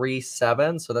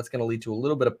 1.837. So that's going to lead to a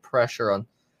little bit of pressure on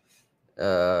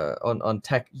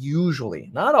tech usually.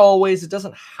 Not always. It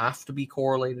doesn't have to be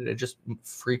correlated. It just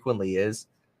frequently is.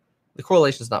 The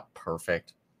correlation is not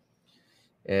perfect.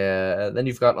 Then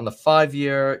you've got on the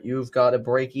 5-year, you've got a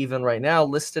break even right now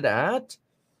listed at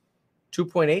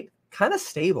 2.8, kind of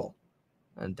stable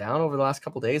and down over the last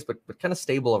couple of days, but kind of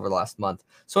stable over the last month.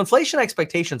 So inflation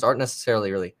expectations aren't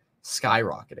necessarily really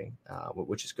skyrocketing,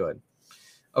 which is good.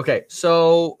 Okay,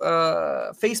 so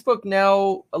Facebook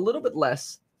now a little bit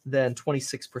less than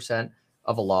 26%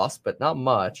 of a loss, but not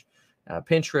much.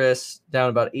 Pinterest down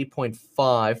about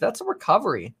 8.5. That's a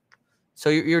recovery. So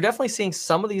you're definitely seeing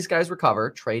some of these guys recover.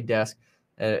 Trade Desk,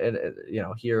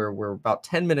 here we're about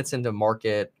 10 minutes into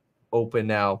market open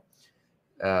now.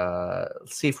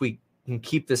 Let's see if we can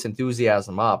keep this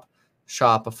enthusiasm up.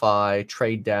 Shopify,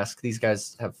 Trade Desk, these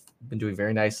guys have been doing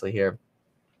very nicely here.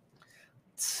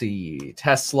 Let's see,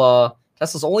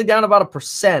 Tesla's only down about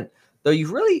 1%, though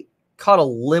you've really caught a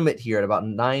limit here at about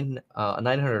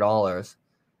 $900.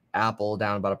 Apple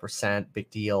down about 1%, big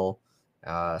deal.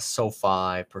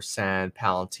 SoFi percent,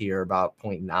 Palantir about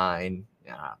 0.9,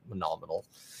 nominal.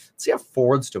 Let's see how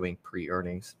Ford's doing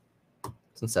pre-earnings,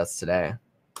 since that's today.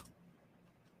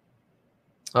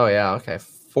 Oh yeah, okay.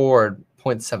 Ford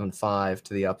 0.75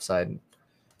 to the upside.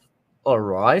 All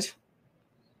right.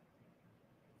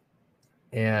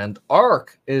 And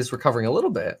ARK is recovering a little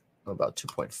bit, about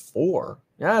 2.4.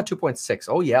 Yeah, 2.6.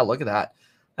 Oh yeah, look at that.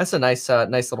 That's a nice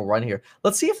little run here.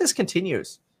 Let's see if this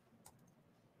continues.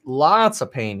 Lots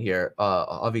of pain here,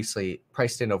 obviously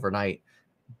priced in overnight.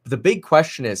 The big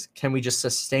question is, can we just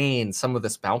sustain some of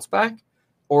this bounce back?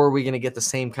 Or are we going to get the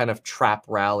same kind of trap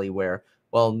rally where,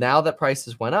 well, now that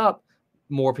prices went up,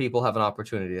 more people have an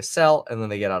opportunity to sell, and then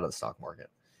they get out of the stock market.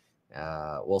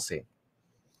 We'll see.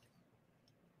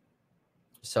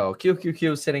 So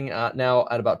QQQ is sitting now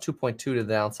at about 2.2 to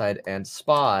the downside, and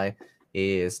SPY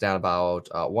is down about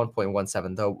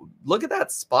 1.17. Though, look at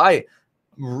that SPY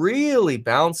really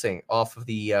bouncing off of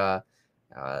the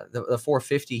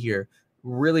 450 here,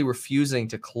 really refusing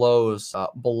to close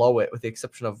below it, with the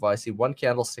exception of I see one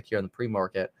candlestick here in the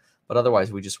pre-market, but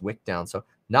otherwise we just wicked down. So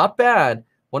not bad.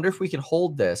 Wonder if we can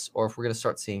hold this, or if we're going to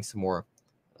start seeing some more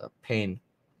pain.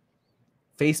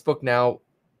 Facebook now,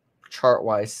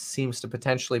 chart-wise, seems to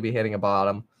potentially be hitting a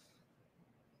bottom.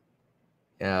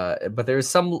 But there's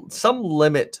some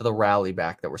limit to the rally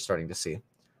back that we're starting to see.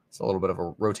 It's a little bit of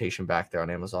a rotation back there on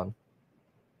Amazon.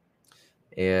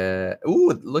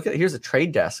 Ooh, look at, here's a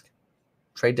Trade Desk.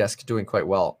 Trade Desk doing quite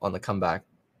well on the comeback.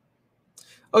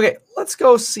 Okay, let's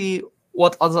go see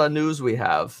what other news we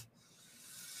have.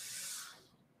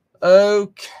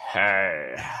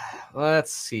 Okay,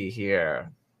 let's see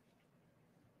here.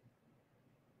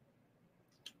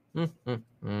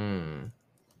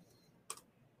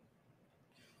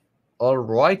 All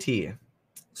righty.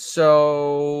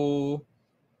 So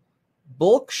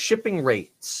bulk shipping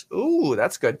rates. Ooh,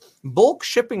 that's good. Bulk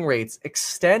shipping rates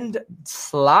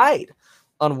slide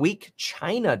on weak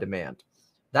China demand.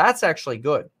 That's actually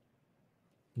good.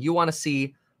 You want to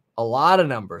see a lot of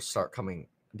numbers start coming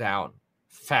down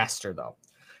faster, though.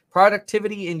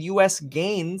 Productivity in U.S.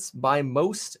 gains by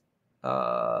most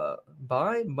in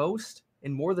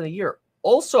more than a year.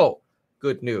 Also,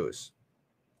 good news.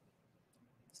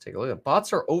 Let's take a look at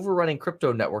bots are overrunning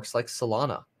crypto networks like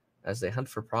Solana as they hunt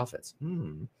for profits.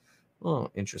 Oh,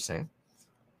 interesting.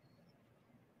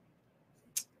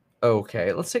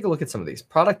 Okay, let's take a look at some of these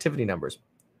productivity numbers.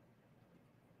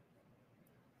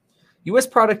 U.S.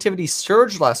 productivity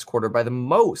surged last quarter by the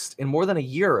most in more than a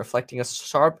year, reflecting a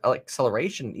sharp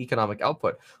acceleration in economic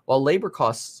output, while labor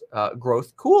costs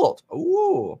growth cooled.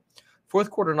 Ooh.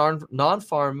 Fourth quarter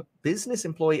non-farm business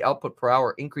employee output per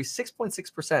hour increased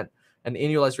 6.6%, an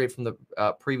annualized rate from the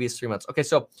previous 3 months. Okay,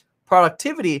 so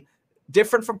productivity,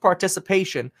 different from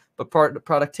participation, but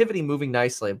productivity moving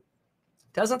nicely.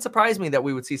 Doesn't surprise me that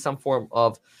we would see some form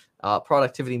of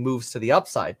productivity moves to the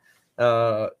upside.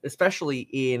 Especially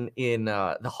in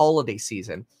the holiday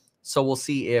season. So we'll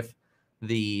see if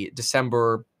the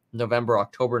December, November,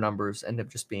 October numbers end up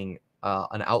just being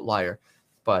an outlier.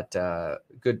 But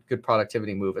good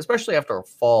productivity move, especially after a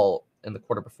fall in the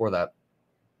quarter before that.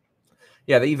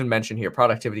 Yeah, they even mentioned here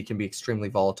productivity can be extremely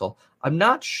volatile. I'm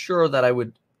not sure that I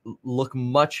would look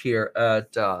much here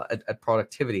at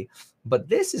productivity, but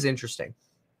this is interesting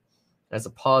as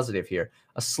a positive here.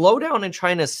 A slowdown in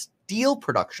China's steel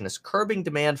production is curbing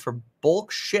demand for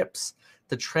bulk ships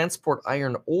to transport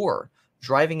iron ore,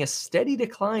 driving a steady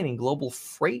decline in global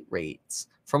freight rates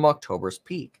from October's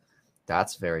peak.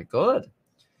 That's very good.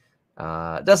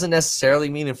 Doesn't necessarily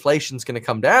mean inflation's going to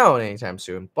come down anytime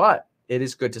soon, but it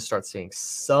is good to start seeing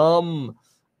some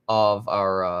of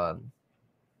our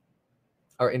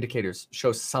indicators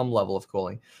show some level of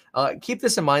cooling. Keep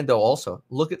this in mind, though. Also,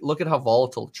 look at how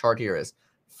volatile the chart here is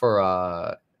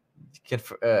for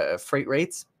freight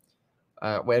rates.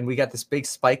 When we got this big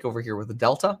spike over here with the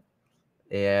Delta,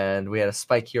 and we had a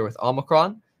spike here with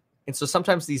Omicron, and so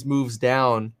sometimes these moves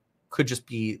down could just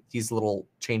be these little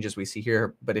changes we see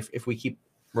here. But if we keep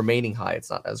remaining high, it's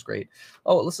not as great.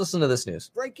 Oh, let's listen to this news.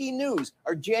 Breaking news: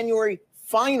 our January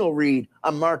final read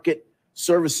on market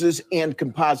services and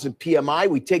composite PMI.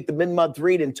 We take the mid-month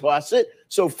read and toss it.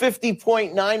 So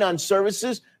 50.9 on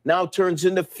services now turns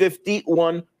into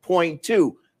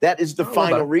 51.2. That is the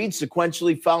final read,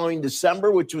 sequentially following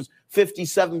December, which was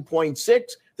 57.6.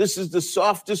 This is the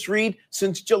softest read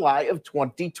since July of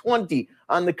 2020.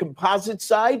 On the composite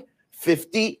side,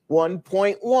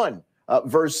 51.1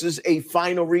 versus a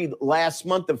final read last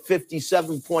month of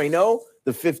 57.0.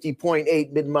 The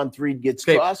 50.8 mid-month read gets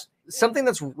crossed. Something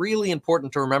that's really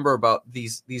important to remember about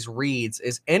these reads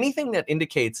is anything that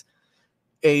indicates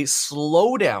a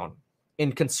slowdown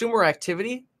in consumer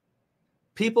activity,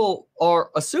 people are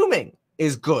assuming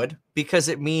is good because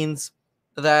it means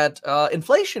that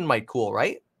inflation might cool,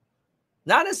 right?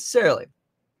 Not necessarily.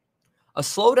 A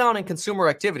slowdown in consumer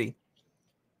activity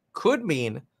could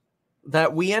mean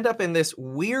that we end up in this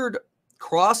weird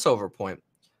crossover point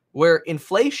where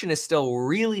inflation is still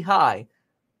really high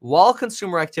while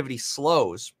consumer activity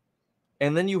slows,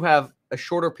 and then you have a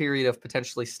shorter period of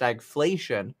potentially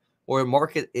stagflation where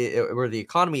where the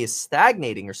economy is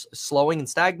stagnating or slowing and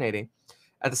stagnating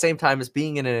at the same time as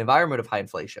being in an environment of high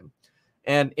inflation.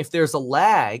 And if there's a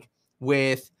lag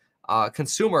with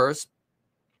consumers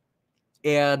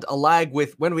and a lag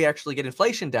with when we actually get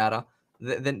inflation data,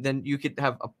 then you could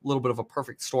have a little bit of a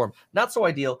perfect storm. Not so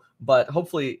ideal, but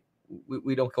hopefully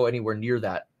we don't go anywhere near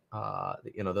that.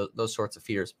 Those sorts of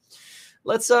fears.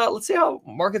 Let's see how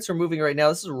markets are moving right now.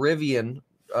 This is Rivian,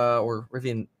 or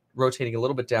Rivian rotating a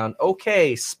little bit down.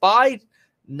 Okay, SPY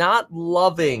not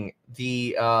loving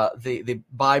the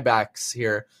buybacks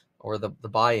here, or the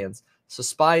buy-ins. So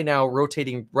SPY now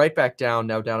rotating right back down,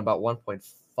 now down about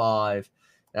 1.5.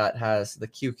 That has the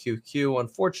QQQ,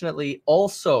 unfortunately,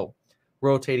 also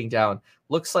rotating down.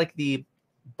 Looks like the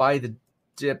buy the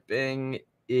dipping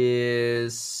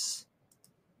is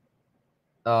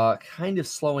kind of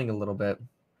slowing a little bit.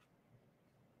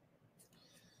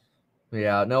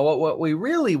 Yeah, no, what we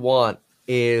really want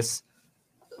is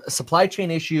supply chain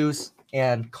issues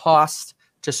and cost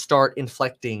to start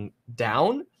inflecting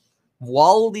down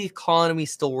while the economy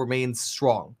still remains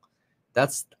strong.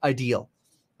 That's ideal.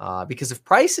 Because if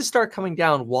prices start coming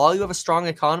down while you have a strong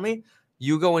economy,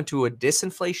 you go into a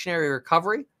disinflationary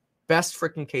recovery, best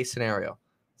freaking case scenario.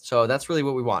 So that's really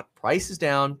what we want. Prices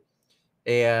down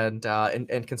and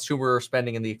consumer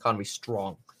spending in the economy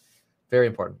strong. Very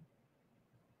important.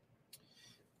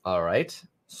 All right.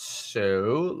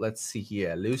 So let's see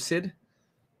here. Lucid.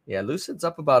 Yeah, Lucid's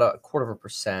up about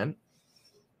 0.25%.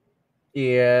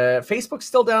 Yeah, Facebook's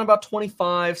still down about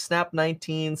 25, Snap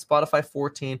 19, Spotify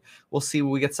 14. We'll see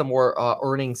when we get some more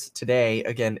earnings today.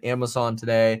 Again, Amazon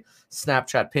today,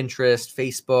 Snapchat, Pinterest,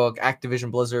 Facebook,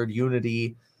 Activision Blizzard,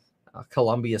 Unity,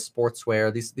 Columbia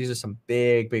Sportswear. These are some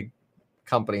big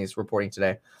companies reporting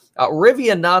today.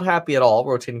 Rivian, not happy at all,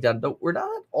 rotating down. No, we're not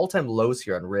at all-time lows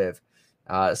here on Riv.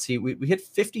 See, we hit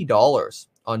 $50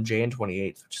 on Jan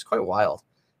 28th, which is quite wild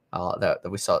that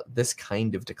we saw this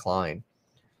kind of decline.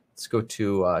 Let's go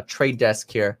to trade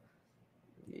desk here.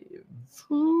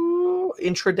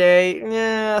 Intraday,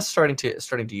 yeah, starting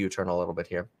to U-turn a little bit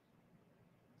here.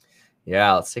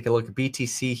 Yeah, let's take a look at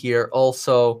BTC here.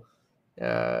 Also,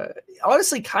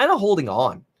 honestly, kind of holding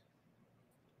on.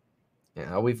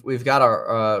 Yeah, we've got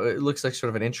our it looks like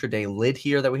sort of an intraday lid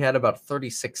here that we had about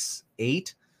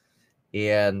 36.8,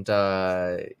 and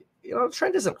the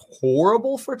trend isn't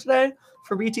horrible for today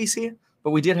for BTC,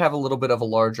 but we did have a little bit of a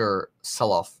larger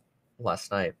sell-off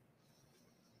last night.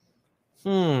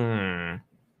 Oh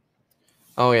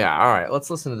yeah, all right. Let's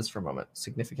listen to this for a moment.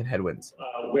 Significant headwinds.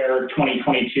 Where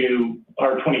 2022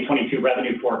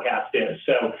 revenue forecast is.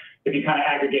 So if you kind of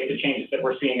aggregate the changes that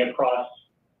we're seeing across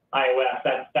iOS,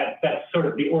 that's sort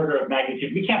of the order of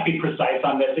magnitude. We can't be precise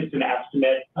on this. It's an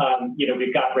estimate.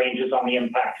 We've got ranges on the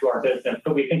impact to our business,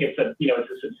 but we think it's a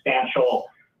substantial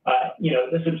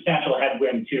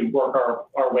headwind to work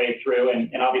our way through.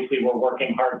 And obviously we're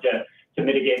working hard to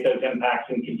mitigate those impacts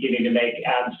and continue to make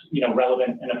ads,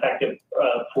 relevant and effective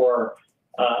for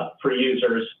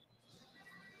users.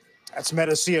 That's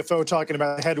Meta CFO talking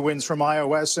about headwinds from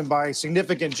iOS, and by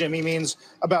significant, Jim, he means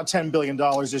about $10 billion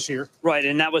this year. Right,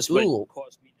 and that was what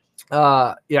caused me.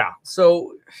 Yeah.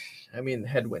 So, I mean,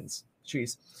 headwinds.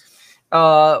 Jeez.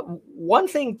 One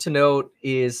thing to note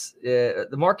is the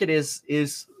market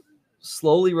is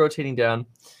slowly rotating down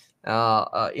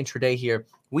intraday here.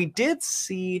 We did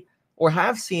see, or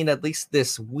have seen at least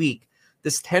this week,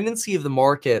 this tendency of the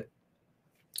market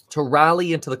to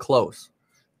rally into the close,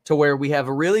 to where we have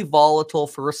a really volatile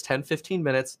first 10, 15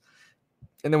 minutes,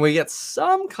 and then we get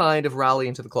some kind of rally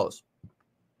into the close.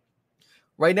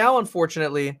 Right now,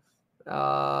 unfortunately, you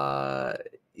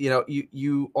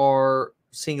are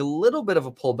seeing a little bit of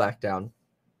a pullback down.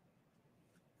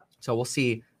 So we'll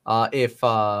see If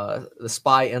the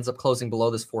SPY ends up closing below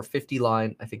this 450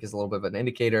 line, I think is a little bit of an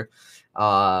indicator.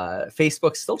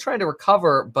 Facebook's still trying to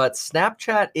recover, but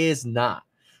Snapchat is not.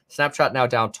 Snapchat now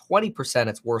down 20%.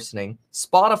 It's worsening.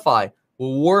 Spotify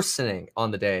worsening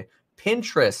on the day.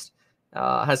 Pinterest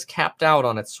has capped out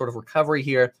on its sort of recovery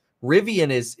here. Rivian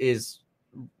is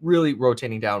really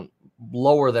rotating down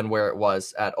lower than where it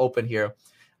was at open here.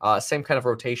 Same kind of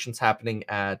rotations happening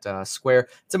at Square.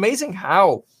 It's amazing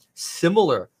how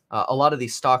similar a lot of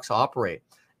these stocks operate.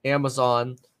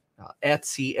 Amazon,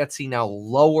 Etsy now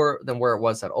lower than where it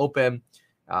was at open.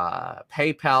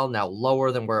 PayPal now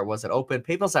lower than where it was at open.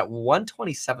 PayPal's at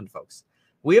 127, folks.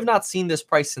 We have not seen this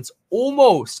price since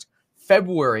almost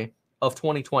February of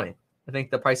 2020. I think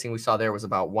the pricing we saw there was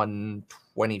about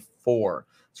 124.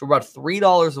 So we're about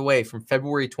 $3 away from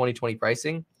February 2020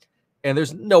 pricing. And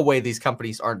there's no way these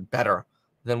companies aren't better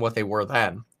than what they were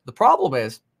then. The problem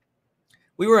is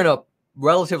we were in a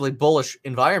relatively bullish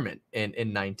environment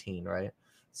in 19, right?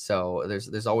 So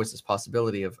there's always this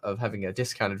possibility of having a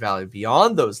discounted value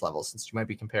beyond those levels, since you might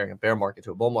be comparing a bear market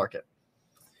to a bull market.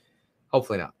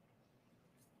 Hopefully not.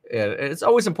 It's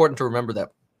always important to remember that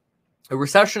a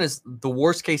recession is the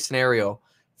worst case scenario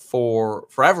for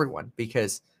everyone,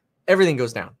 because everything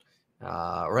goes down.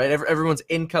 Right? Everyone's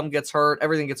income gets hurt.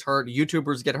 Everything gets hurt.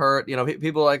 YouTubers get hurt. You know,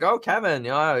 people are like, oh, Kevin,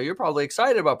 you're probably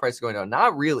excited about prices going down.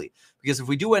 Not really, because if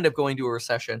we do end up going to a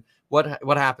recession, what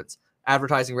happens?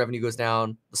 Advertising revenue goes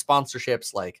down. The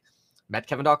sponsorships like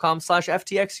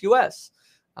metkevin.com/FTXUS,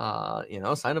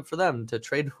 sign up for them to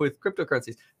trade with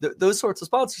cryptocurrencies. Those sorts of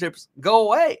sponsorships go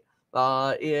away.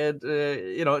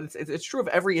 It's true of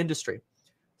every industry.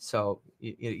 So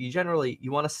you generally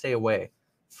want to stay away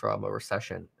from a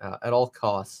recession at all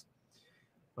costs.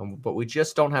 But we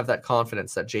just don't have that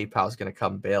confidence that Jay Powell is going to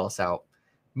come bail us out,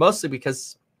 mostly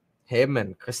because him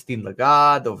and Christine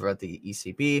Lagarde over at the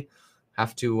ECB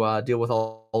have to deal with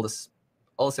all this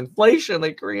inflation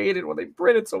they created when they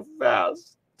printed so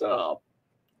fast. It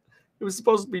was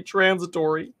supposed to be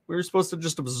transitory. We were supposed to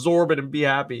just absorb it and be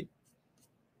happy.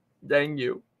 Dang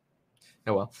you.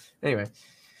 Oh well. Anyway.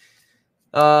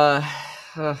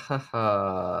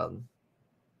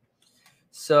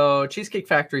 So Cheesecake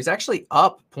Factory is actually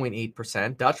up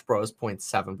 0.8%. Dutch Bros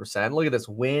 0.7%. Look at this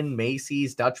win.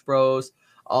 Macy's, Dutch Bros,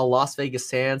 Las Vegas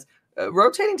Sands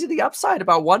rotating to the upside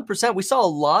about 1%. We saw a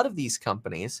lot of these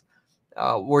companies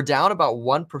were down about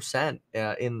 1%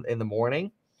 in the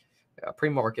morning,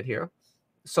 pre-market here.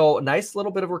 So a nice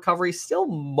little bit of recovery. Still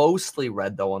mostly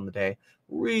red though on the day.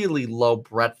 Really low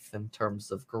breadth in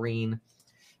terms of green.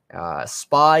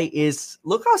 SPY is,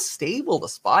 look how stable the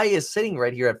SPY is sitting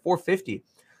right here at 450.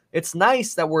 It's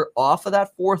nice that we're off of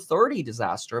that 430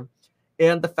 disaster.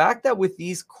 And the fact that with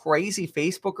these crazy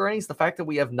Facebook earnings, the fact that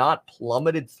we have not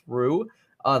plummeted through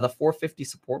the 450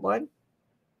 support line,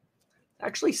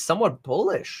 actually somewhat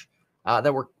bullish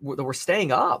that we're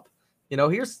staying up.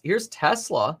 Here's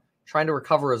Tesla trying to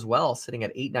recover as well, sitting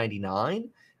at 899.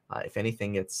 If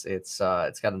anything, it's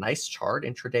got a nice chart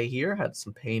intraday here. Had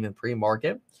some pain in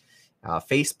pre-market.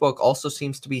 Facebook also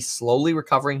seems to be slowly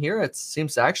recovering here. It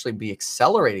seems to actually be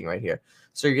accelerating right here.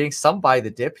 So you're getting some buy the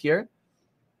dip here.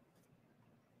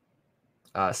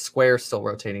 Square still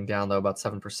rotating down though, about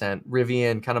 7%.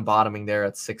 Rivian kind of bottoming there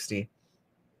at 60.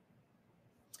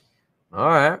 All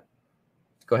right.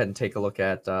 Let's go ahead and take a look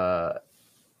at,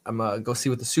 I'm going to go see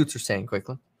what the suits are saying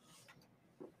quickly.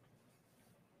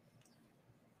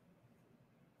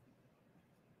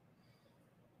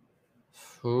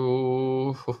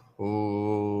 Ooh.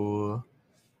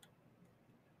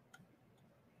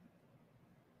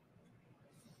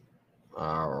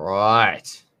 All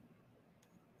right.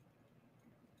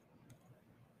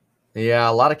 Yeah,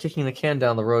 a lot of kicking the can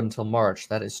down the road until March.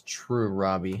 That is true,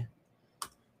 Robbie.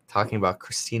 Talking about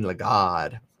Christine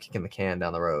Lagarde kicking the can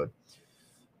down the road.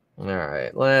 All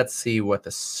right, let's see what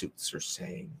the suits are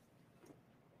saying.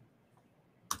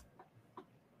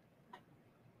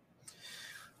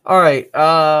 All right,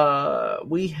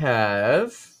 we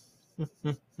have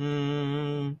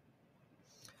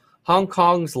Hong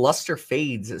Kong's luster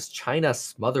fades as China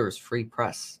smothers free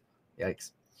press.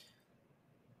 Yikes.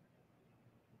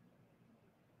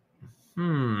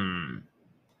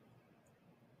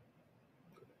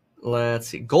 Let's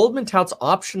see. Goldman touts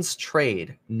options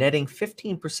trade, netting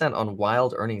 15% on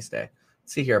wild earnings day.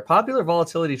 Let's see here. A popular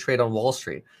volatility trade on Wall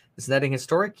Street is netting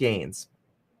historic gains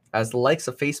as the likes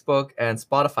of Facebook and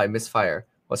Spotify misfire.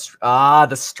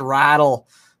 The straddle.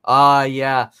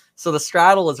 Yeah. So the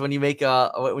straddle is when you make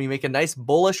a nice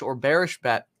bullish or bearish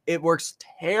bet. It works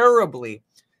terribly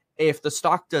if the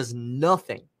stock does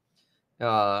nothing.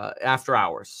 after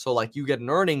hours. So like you get an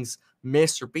earnings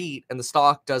miss or beat, and the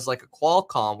stock does like a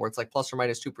Qualcomm where it's like plus or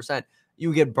minus 2%,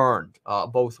 you get burned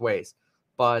both ways.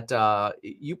 But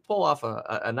you pull off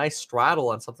a nice straddle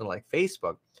on something like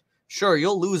Facebook, sure,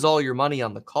 you'll lose all your money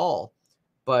on the call,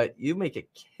 but you make a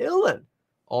killing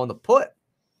on the put.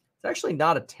 It's actually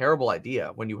not a terrible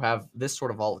idea when you have this sort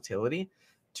of volatility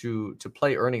to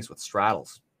play earnings with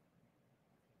straddles.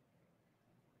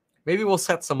 Maybe we'll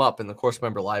set some up in the Course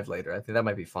Member Live later. I think that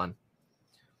might be fun.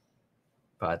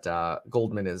 But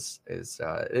Goldman is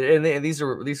and these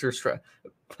are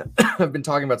I've been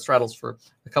talking about straddles for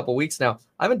a couple weeks now.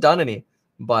 I haven't done any,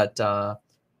 but they're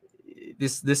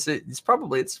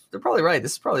probably right.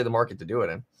 This is probably the market to do it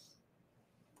in.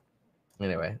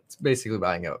 Anyway, it's basically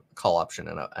buying a call option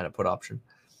and a put option.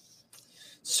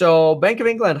 So Bank of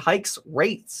England hikes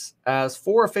rates as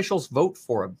 4 officials vote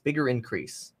for a bigger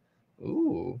increase.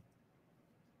 Ooh.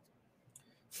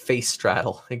 Face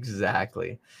straddle,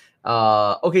 exactly.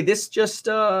 Okay, this just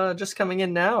coming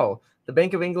in now. The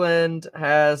Bank of England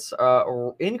has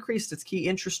increased its key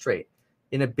interest rate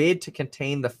in a bid to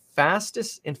contain the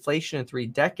fastest inflation in 3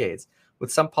 decades,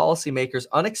 with some policymakers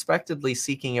unexpectedly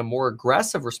seeking a more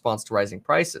aggressive response to rising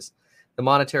prices. The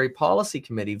Monetary Policy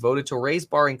Committee voted to raise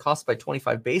borrowing costs by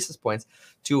 25 basis points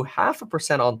to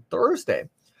 0.5% on Thursday.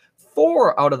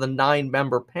 4 out of the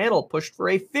 9-member panel pushed for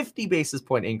a 50 basis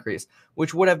point increase,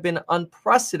 which would have been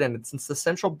unprecedented since the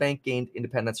central bank gained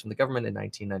independence from the government in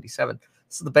 1997.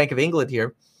 This is the Bank of England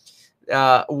here.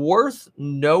 Worth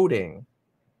noting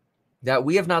that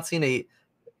we have not seen a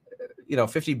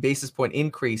 50 basis point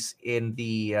increase in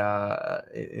the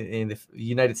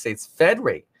United States Fed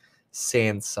rate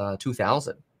since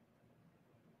 2000.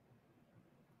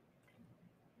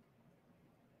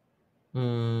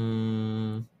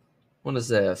 What is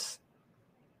this?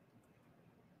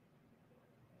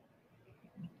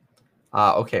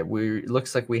 Okay,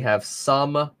 looks like we have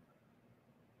some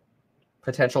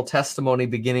potential testimony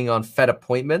beginning on Fed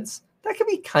appointments. That could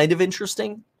be kind of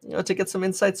interesting, to get some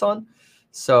insights on.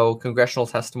 So congressional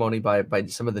testimony by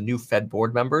some of the new Fed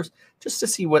board members, just to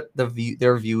see what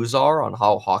their views are on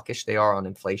how hawkish they are on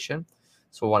inflation.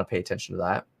 So we want to pay attention to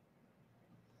that.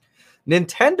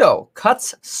 Nintendo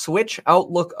cuts Switch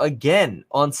outlook again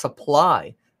on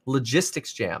supply.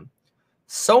 Logistics jam.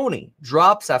 Sony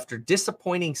drops after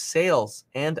disappointing sales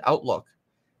and outlook.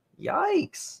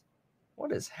 Yikes.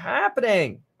 What is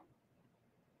happening?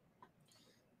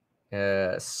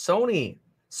 Sony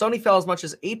fell as much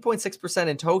as 8.6%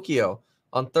 in Tokyo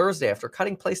on Thursday after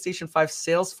cutting PlayStation 5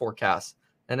 sales forecasts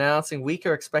and announcing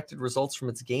weaker expected results from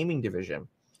its gaming division.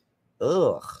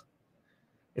 Ugh.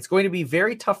 It's going to be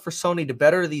very tough for Sony to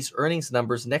better these earnings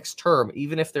numbers next term,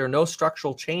 even if there are no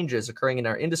structural changes occurring in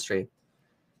our industry.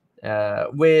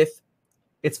 With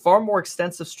its far more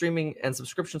extensive streaming and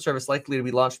subscription service likely to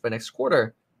be launched by next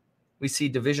quarter, we see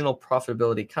divisional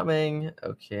profitability coming.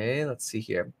 Okay, let's see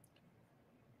here.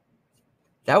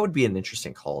 That would be an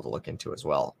interesting call to look into as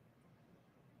well.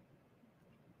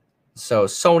 So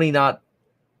Sony not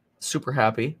super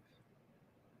happy.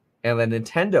 And then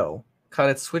Nintendo cut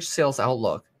its Switch sales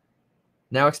outlook.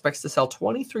 Now expects to sell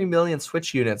 23 million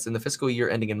Switch units in the fiscal year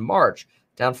ending in March,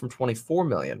 down from 24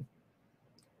 million.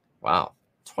 Wow,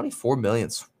 24 million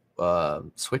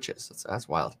Switches. That's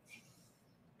wild.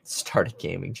 Start a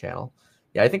gaming channel.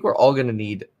 Yeah, I think we're all going to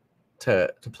need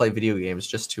to play video games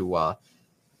just to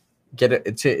get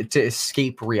it to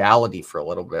escape reality for a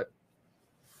little bit.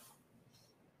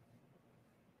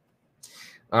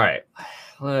 All right,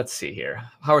 let's see here.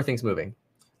 How are things moving?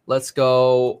 Let's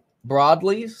go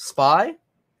broadly. SPY.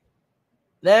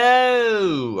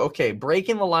 No. Okay,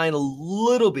 breaking the line a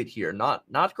little bit here. Not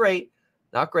great.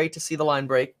 Not great to see the line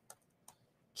break.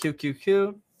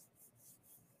 QQQ.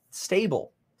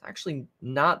 Stable. Actually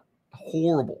not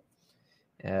horrible.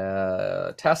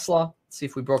 Tesla. Let's see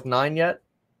if we broke 9 yet.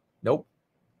 Nope.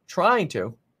 Trying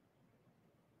to.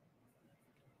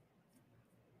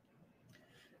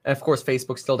 And of course,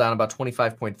 Facebook's still down about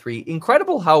 25.3.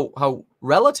 Incredible how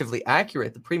relatively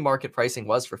accurate the pre-market pricing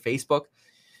was for Facebook.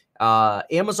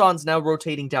 Amazon's now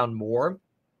rotating down more.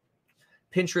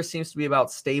 Pinterest seems to be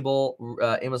about stable.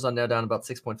 Amazon now down about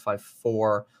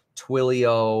 6.54.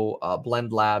 Twilio,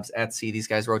 Blend Labs, Etsy, these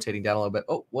guys rotating down a little bit.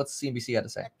 Oh, what's CNBC got to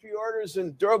say? Factory orders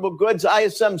and durable goods,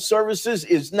 ISM Services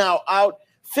is now out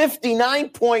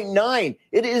 59.9.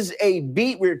 It is a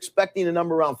beat. We're expecting a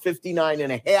number around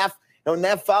 59.5. And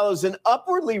that follows an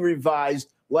upwardly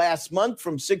revised last month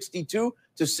from 62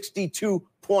 to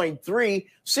 62.3.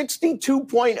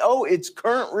 62.0, its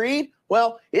current read.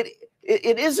 Well, it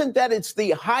isn't that it's the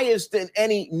highest in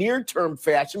any near-term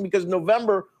fashion, because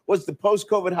November was the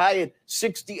post-COVID high at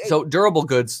 68. So durable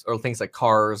goods are things like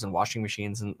cars and washing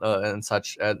machines and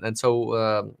such. And so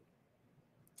I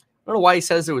don't know why he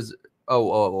says it was.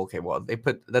 Oh, okay. Well, they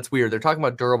put, that's weird. They're talking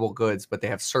about durable goods, but they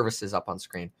have services up on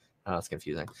screen. It's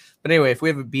confusing. But anyway, if we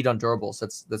have a beat on durables,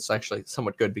 that's actually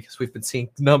somewhat good because we've been seeing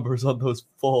numbers on those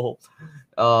fall,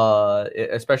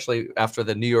 especially after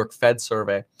the New York Fed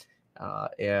survey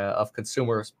of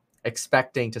consumers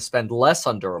expecting to spend less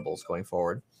on durables going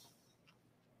forward.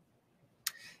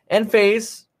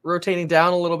 Enphase rotating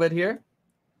down a little bit here.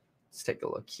 Let's take a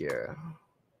look here.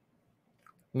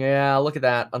 Yeah, look at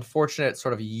that. Unfortunate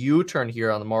sort of U-turn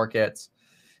here on the markets.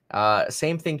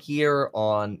 Same thing here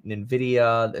on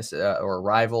NVIDIA, this or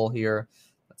Rival here.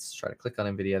 Let's try to click on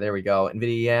NVIDIA. There we go.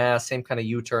 NVIDIA, yeah, same kind of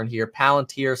U-turn here.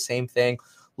 Palantir, same thing.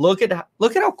 Look at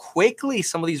how quickly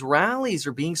some of these rallies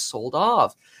are being sold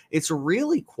off. It's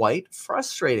really quite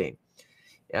frustrating.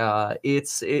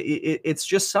 It's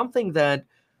just something that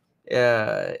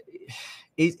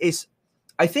is.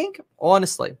 I think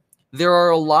honestly, there are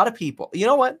a lot of people. You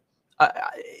know what?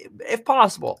 If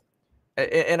possible,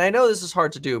 and I know this is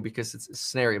hard to do because it's a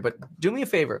scenario, but do me a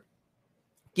favor.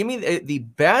 Give me the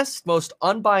best, most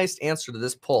unbiased answer to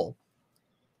this poll.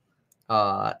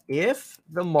 If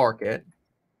the market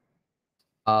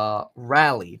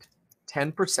rallied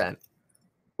 10%,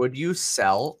 would you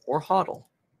sell or hodl?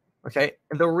 Okay.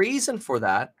 And the reason for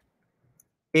that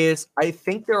is I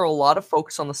think there are a lot of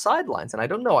folks on the sidelines, and I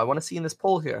don't know. I want to see in this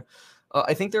poll here.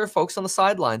 I think there are folks on the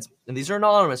sidelines, and these are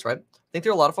anonymous, right? I think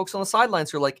there are a lot of folks on the sidelines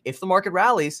who are like, if the market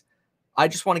rallies, I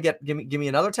just want to give me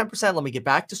another 10%. Let me get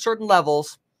back to certain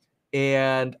levels,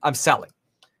 and I'm selling.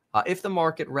 If the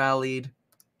market rallied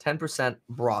 10%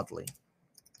 broadly,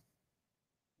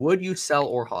 would you sell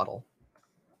or hodl?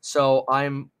 So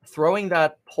I'm throwing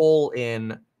that poll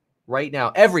in right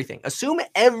now. Everything. Assume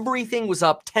everything was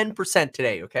up 10%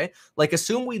 today, okay? Like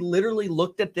assume we literally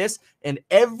looked at this and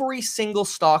every single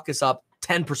stock is up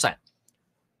 10%.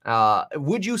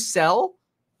 Would you sell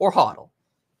or hodl?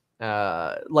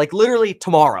 Like literally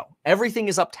tomorrow, everything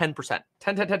is up 10%.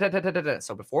 10.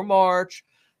 So before March,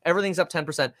 everything's up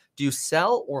 10%. Do you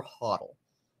sell or hodl?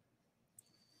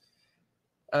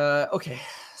 Okay,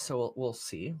 so we'll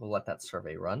see. We'll let that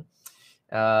survey run.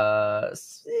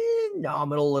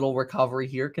 Nominal little recovery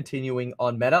here, continuing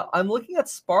on Meta. I'm looking at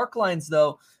Sparklines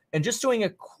though, and just doing a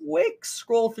quick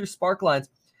scroll through Sparklines.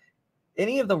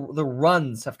 Any of the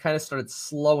runs have kind of started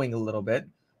slowing a little bit.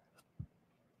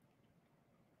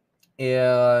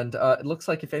 And it looks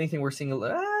like, if anything, we're seeing then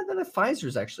the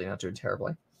Pfizer's actually not doing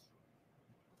terribly.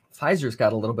 Pfizer's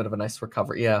got a little bit of a nice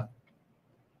recovery. Yeah.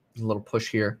 A little push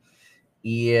here.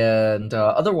 And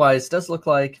otherwise, it does look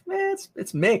like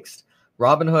it's mixed.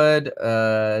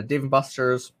 Robinhood, Dave &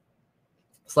 Buster's,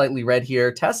 slightly red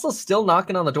here. Tesla's still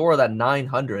knocking on the door of that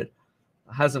 900.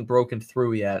 Hasn't broken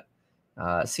through yet.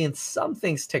 Seeing some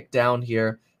things tick down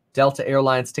here. Delta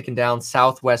Airlines ticking down.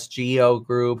 Southwest Geo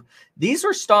Group. These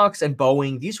were stocks, and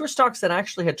Boeing. These were stocks that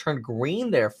actually had turned green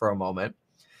there for a moment.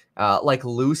 Like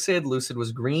Lucid. Lucid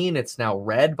was green. It's now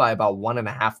red by about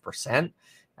 1.5%.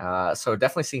 So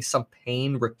definitely seeing some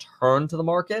pain return to the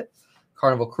market.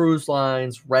 Carnival Cruise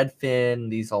Lines, Redfin,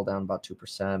 these all down about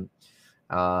 2%.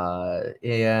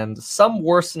 And some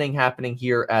worsening happening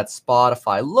here at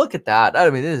Spotify. Look at that.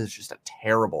 I mean, this is just a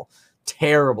terrible,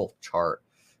 terrible chart.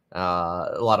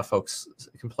 A lot of folks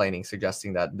complaining,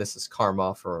 suggesting that this is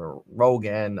karma for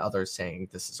Rogan. Others saying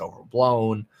this is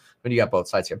overblown. But you got both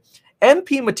sides here.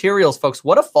 MP Materials, folks,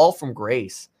 what a fall from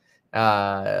grace.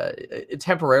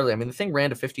 Temporarily. I mean, the thing ran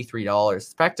to $53.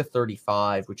 It's back to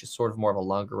 $35, which is sort of more of a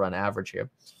longer run average here.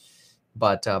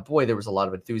 But boy, there was a lot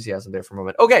of enthusiasm there for a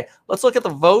moment. Okay, let's look at the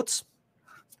votes.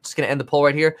 Just going to end the poll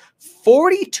right here.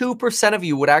 42% of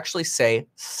you would actually say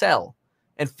sell,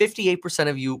 and 58%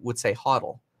 of you would say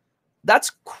hodl.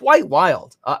 That's quite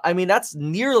wild. I mean, that's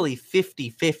nearly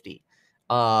 50-50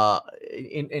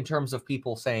 in terms of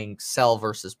people saying sell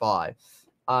versus buy.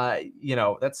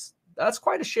 That's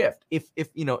quite a shift if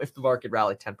the market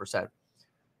rallied 10%,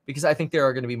 because I think there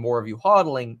are going to be more of you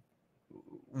hodling,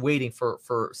 waiting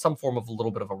for some form of a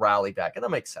little bit of a rally back, and that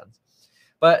makes sense.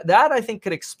 But that, I think,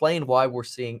 could explain why we're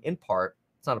seeing, in part,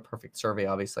 it's not a perfect survey,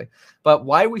 obviously, but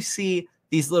why we see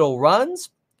these little runs,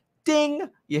 ding,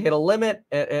 you hit a limit,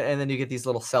 and then you get these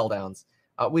little sell downs.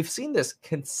 We've seen this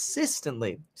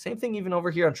consistently, same thing even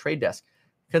over here on Trade Desk,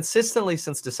 consistently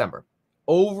since December,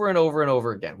 over and over and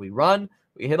over again. We run,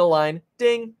 we hit a line,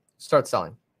 ding, start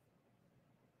selling.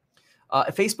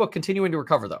 Facebook continuing to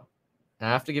recover, though. I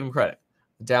have to give them credit.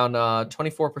 Down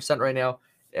 24% right now.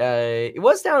 It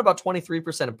was down about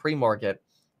 23% in pre-market,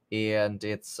 and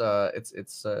it's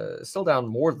still down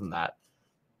more than that.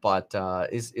 but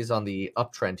is on the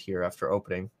uptrend here after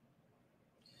opening.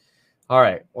 All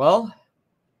right, well,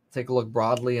 take a look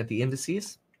broadly at the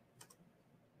indices.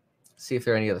 See if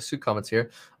there are any other suit comments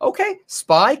here. Okay,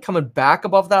 SPY coming back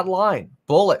above that line.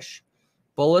 Bullish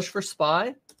for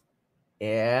SPY.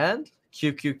 And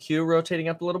QQQ rotating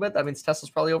up a little bit. That means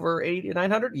Tesla's probably over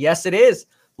 8,900. Yes, it is.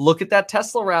 Look at that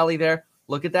Tesla rally there.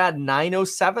 Look at that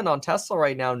 907 on Tesla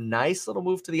right now. Nice little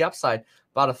move to the upside,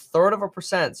 about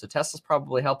 1/3%. So Tesla's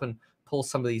probably helping pull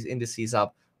some of these indices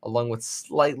up, along with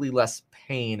slightly less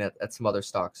pain at some other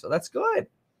stocks. So that's good.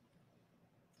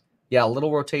 Yeah, a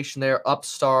little rotation there.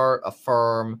 Upstart,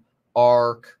 Affirm,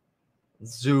 ARK,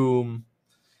 Zoom.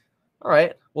 All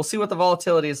right, we'll see what the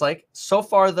volatility is like. So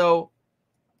far, though,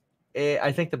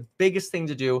 I think the biggest thing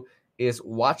to do is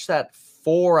watch that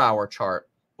 4-hour chart.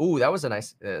 Ooh, that was a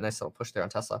nice little push there on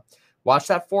Tesla. Watch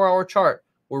that 4-hour chart.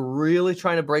 We're really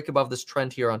trying to break above this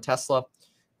trend here on Tesla.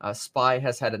 SPY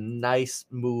has had a nice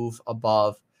move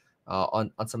above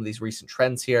on some of these recent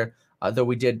trends here, though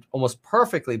we did almost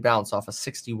perfectly bounce off a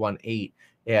 61.8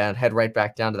 and head right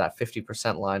back down to that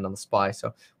 50% line on the SPY.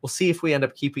 So we'll see if we end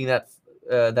up keeping that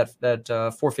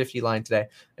 450 line today.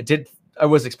 I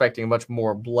was expecting a much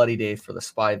more bloody day for the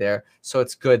SPY there, so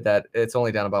it's good that it's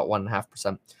only down about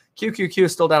 1.5%. QQQ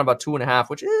is still down about 2.5%,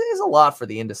 which is a lot for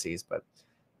the indices, but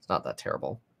it's not that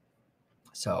terrible.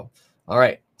 So, all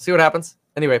right, see what happens.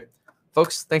 Anyway,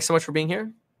 folks, thanks so much for being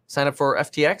here. Sign up for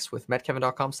FTX with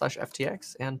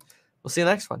metkevin.com/FTX, and we'll see you in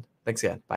the next one. Thanks again. Bye.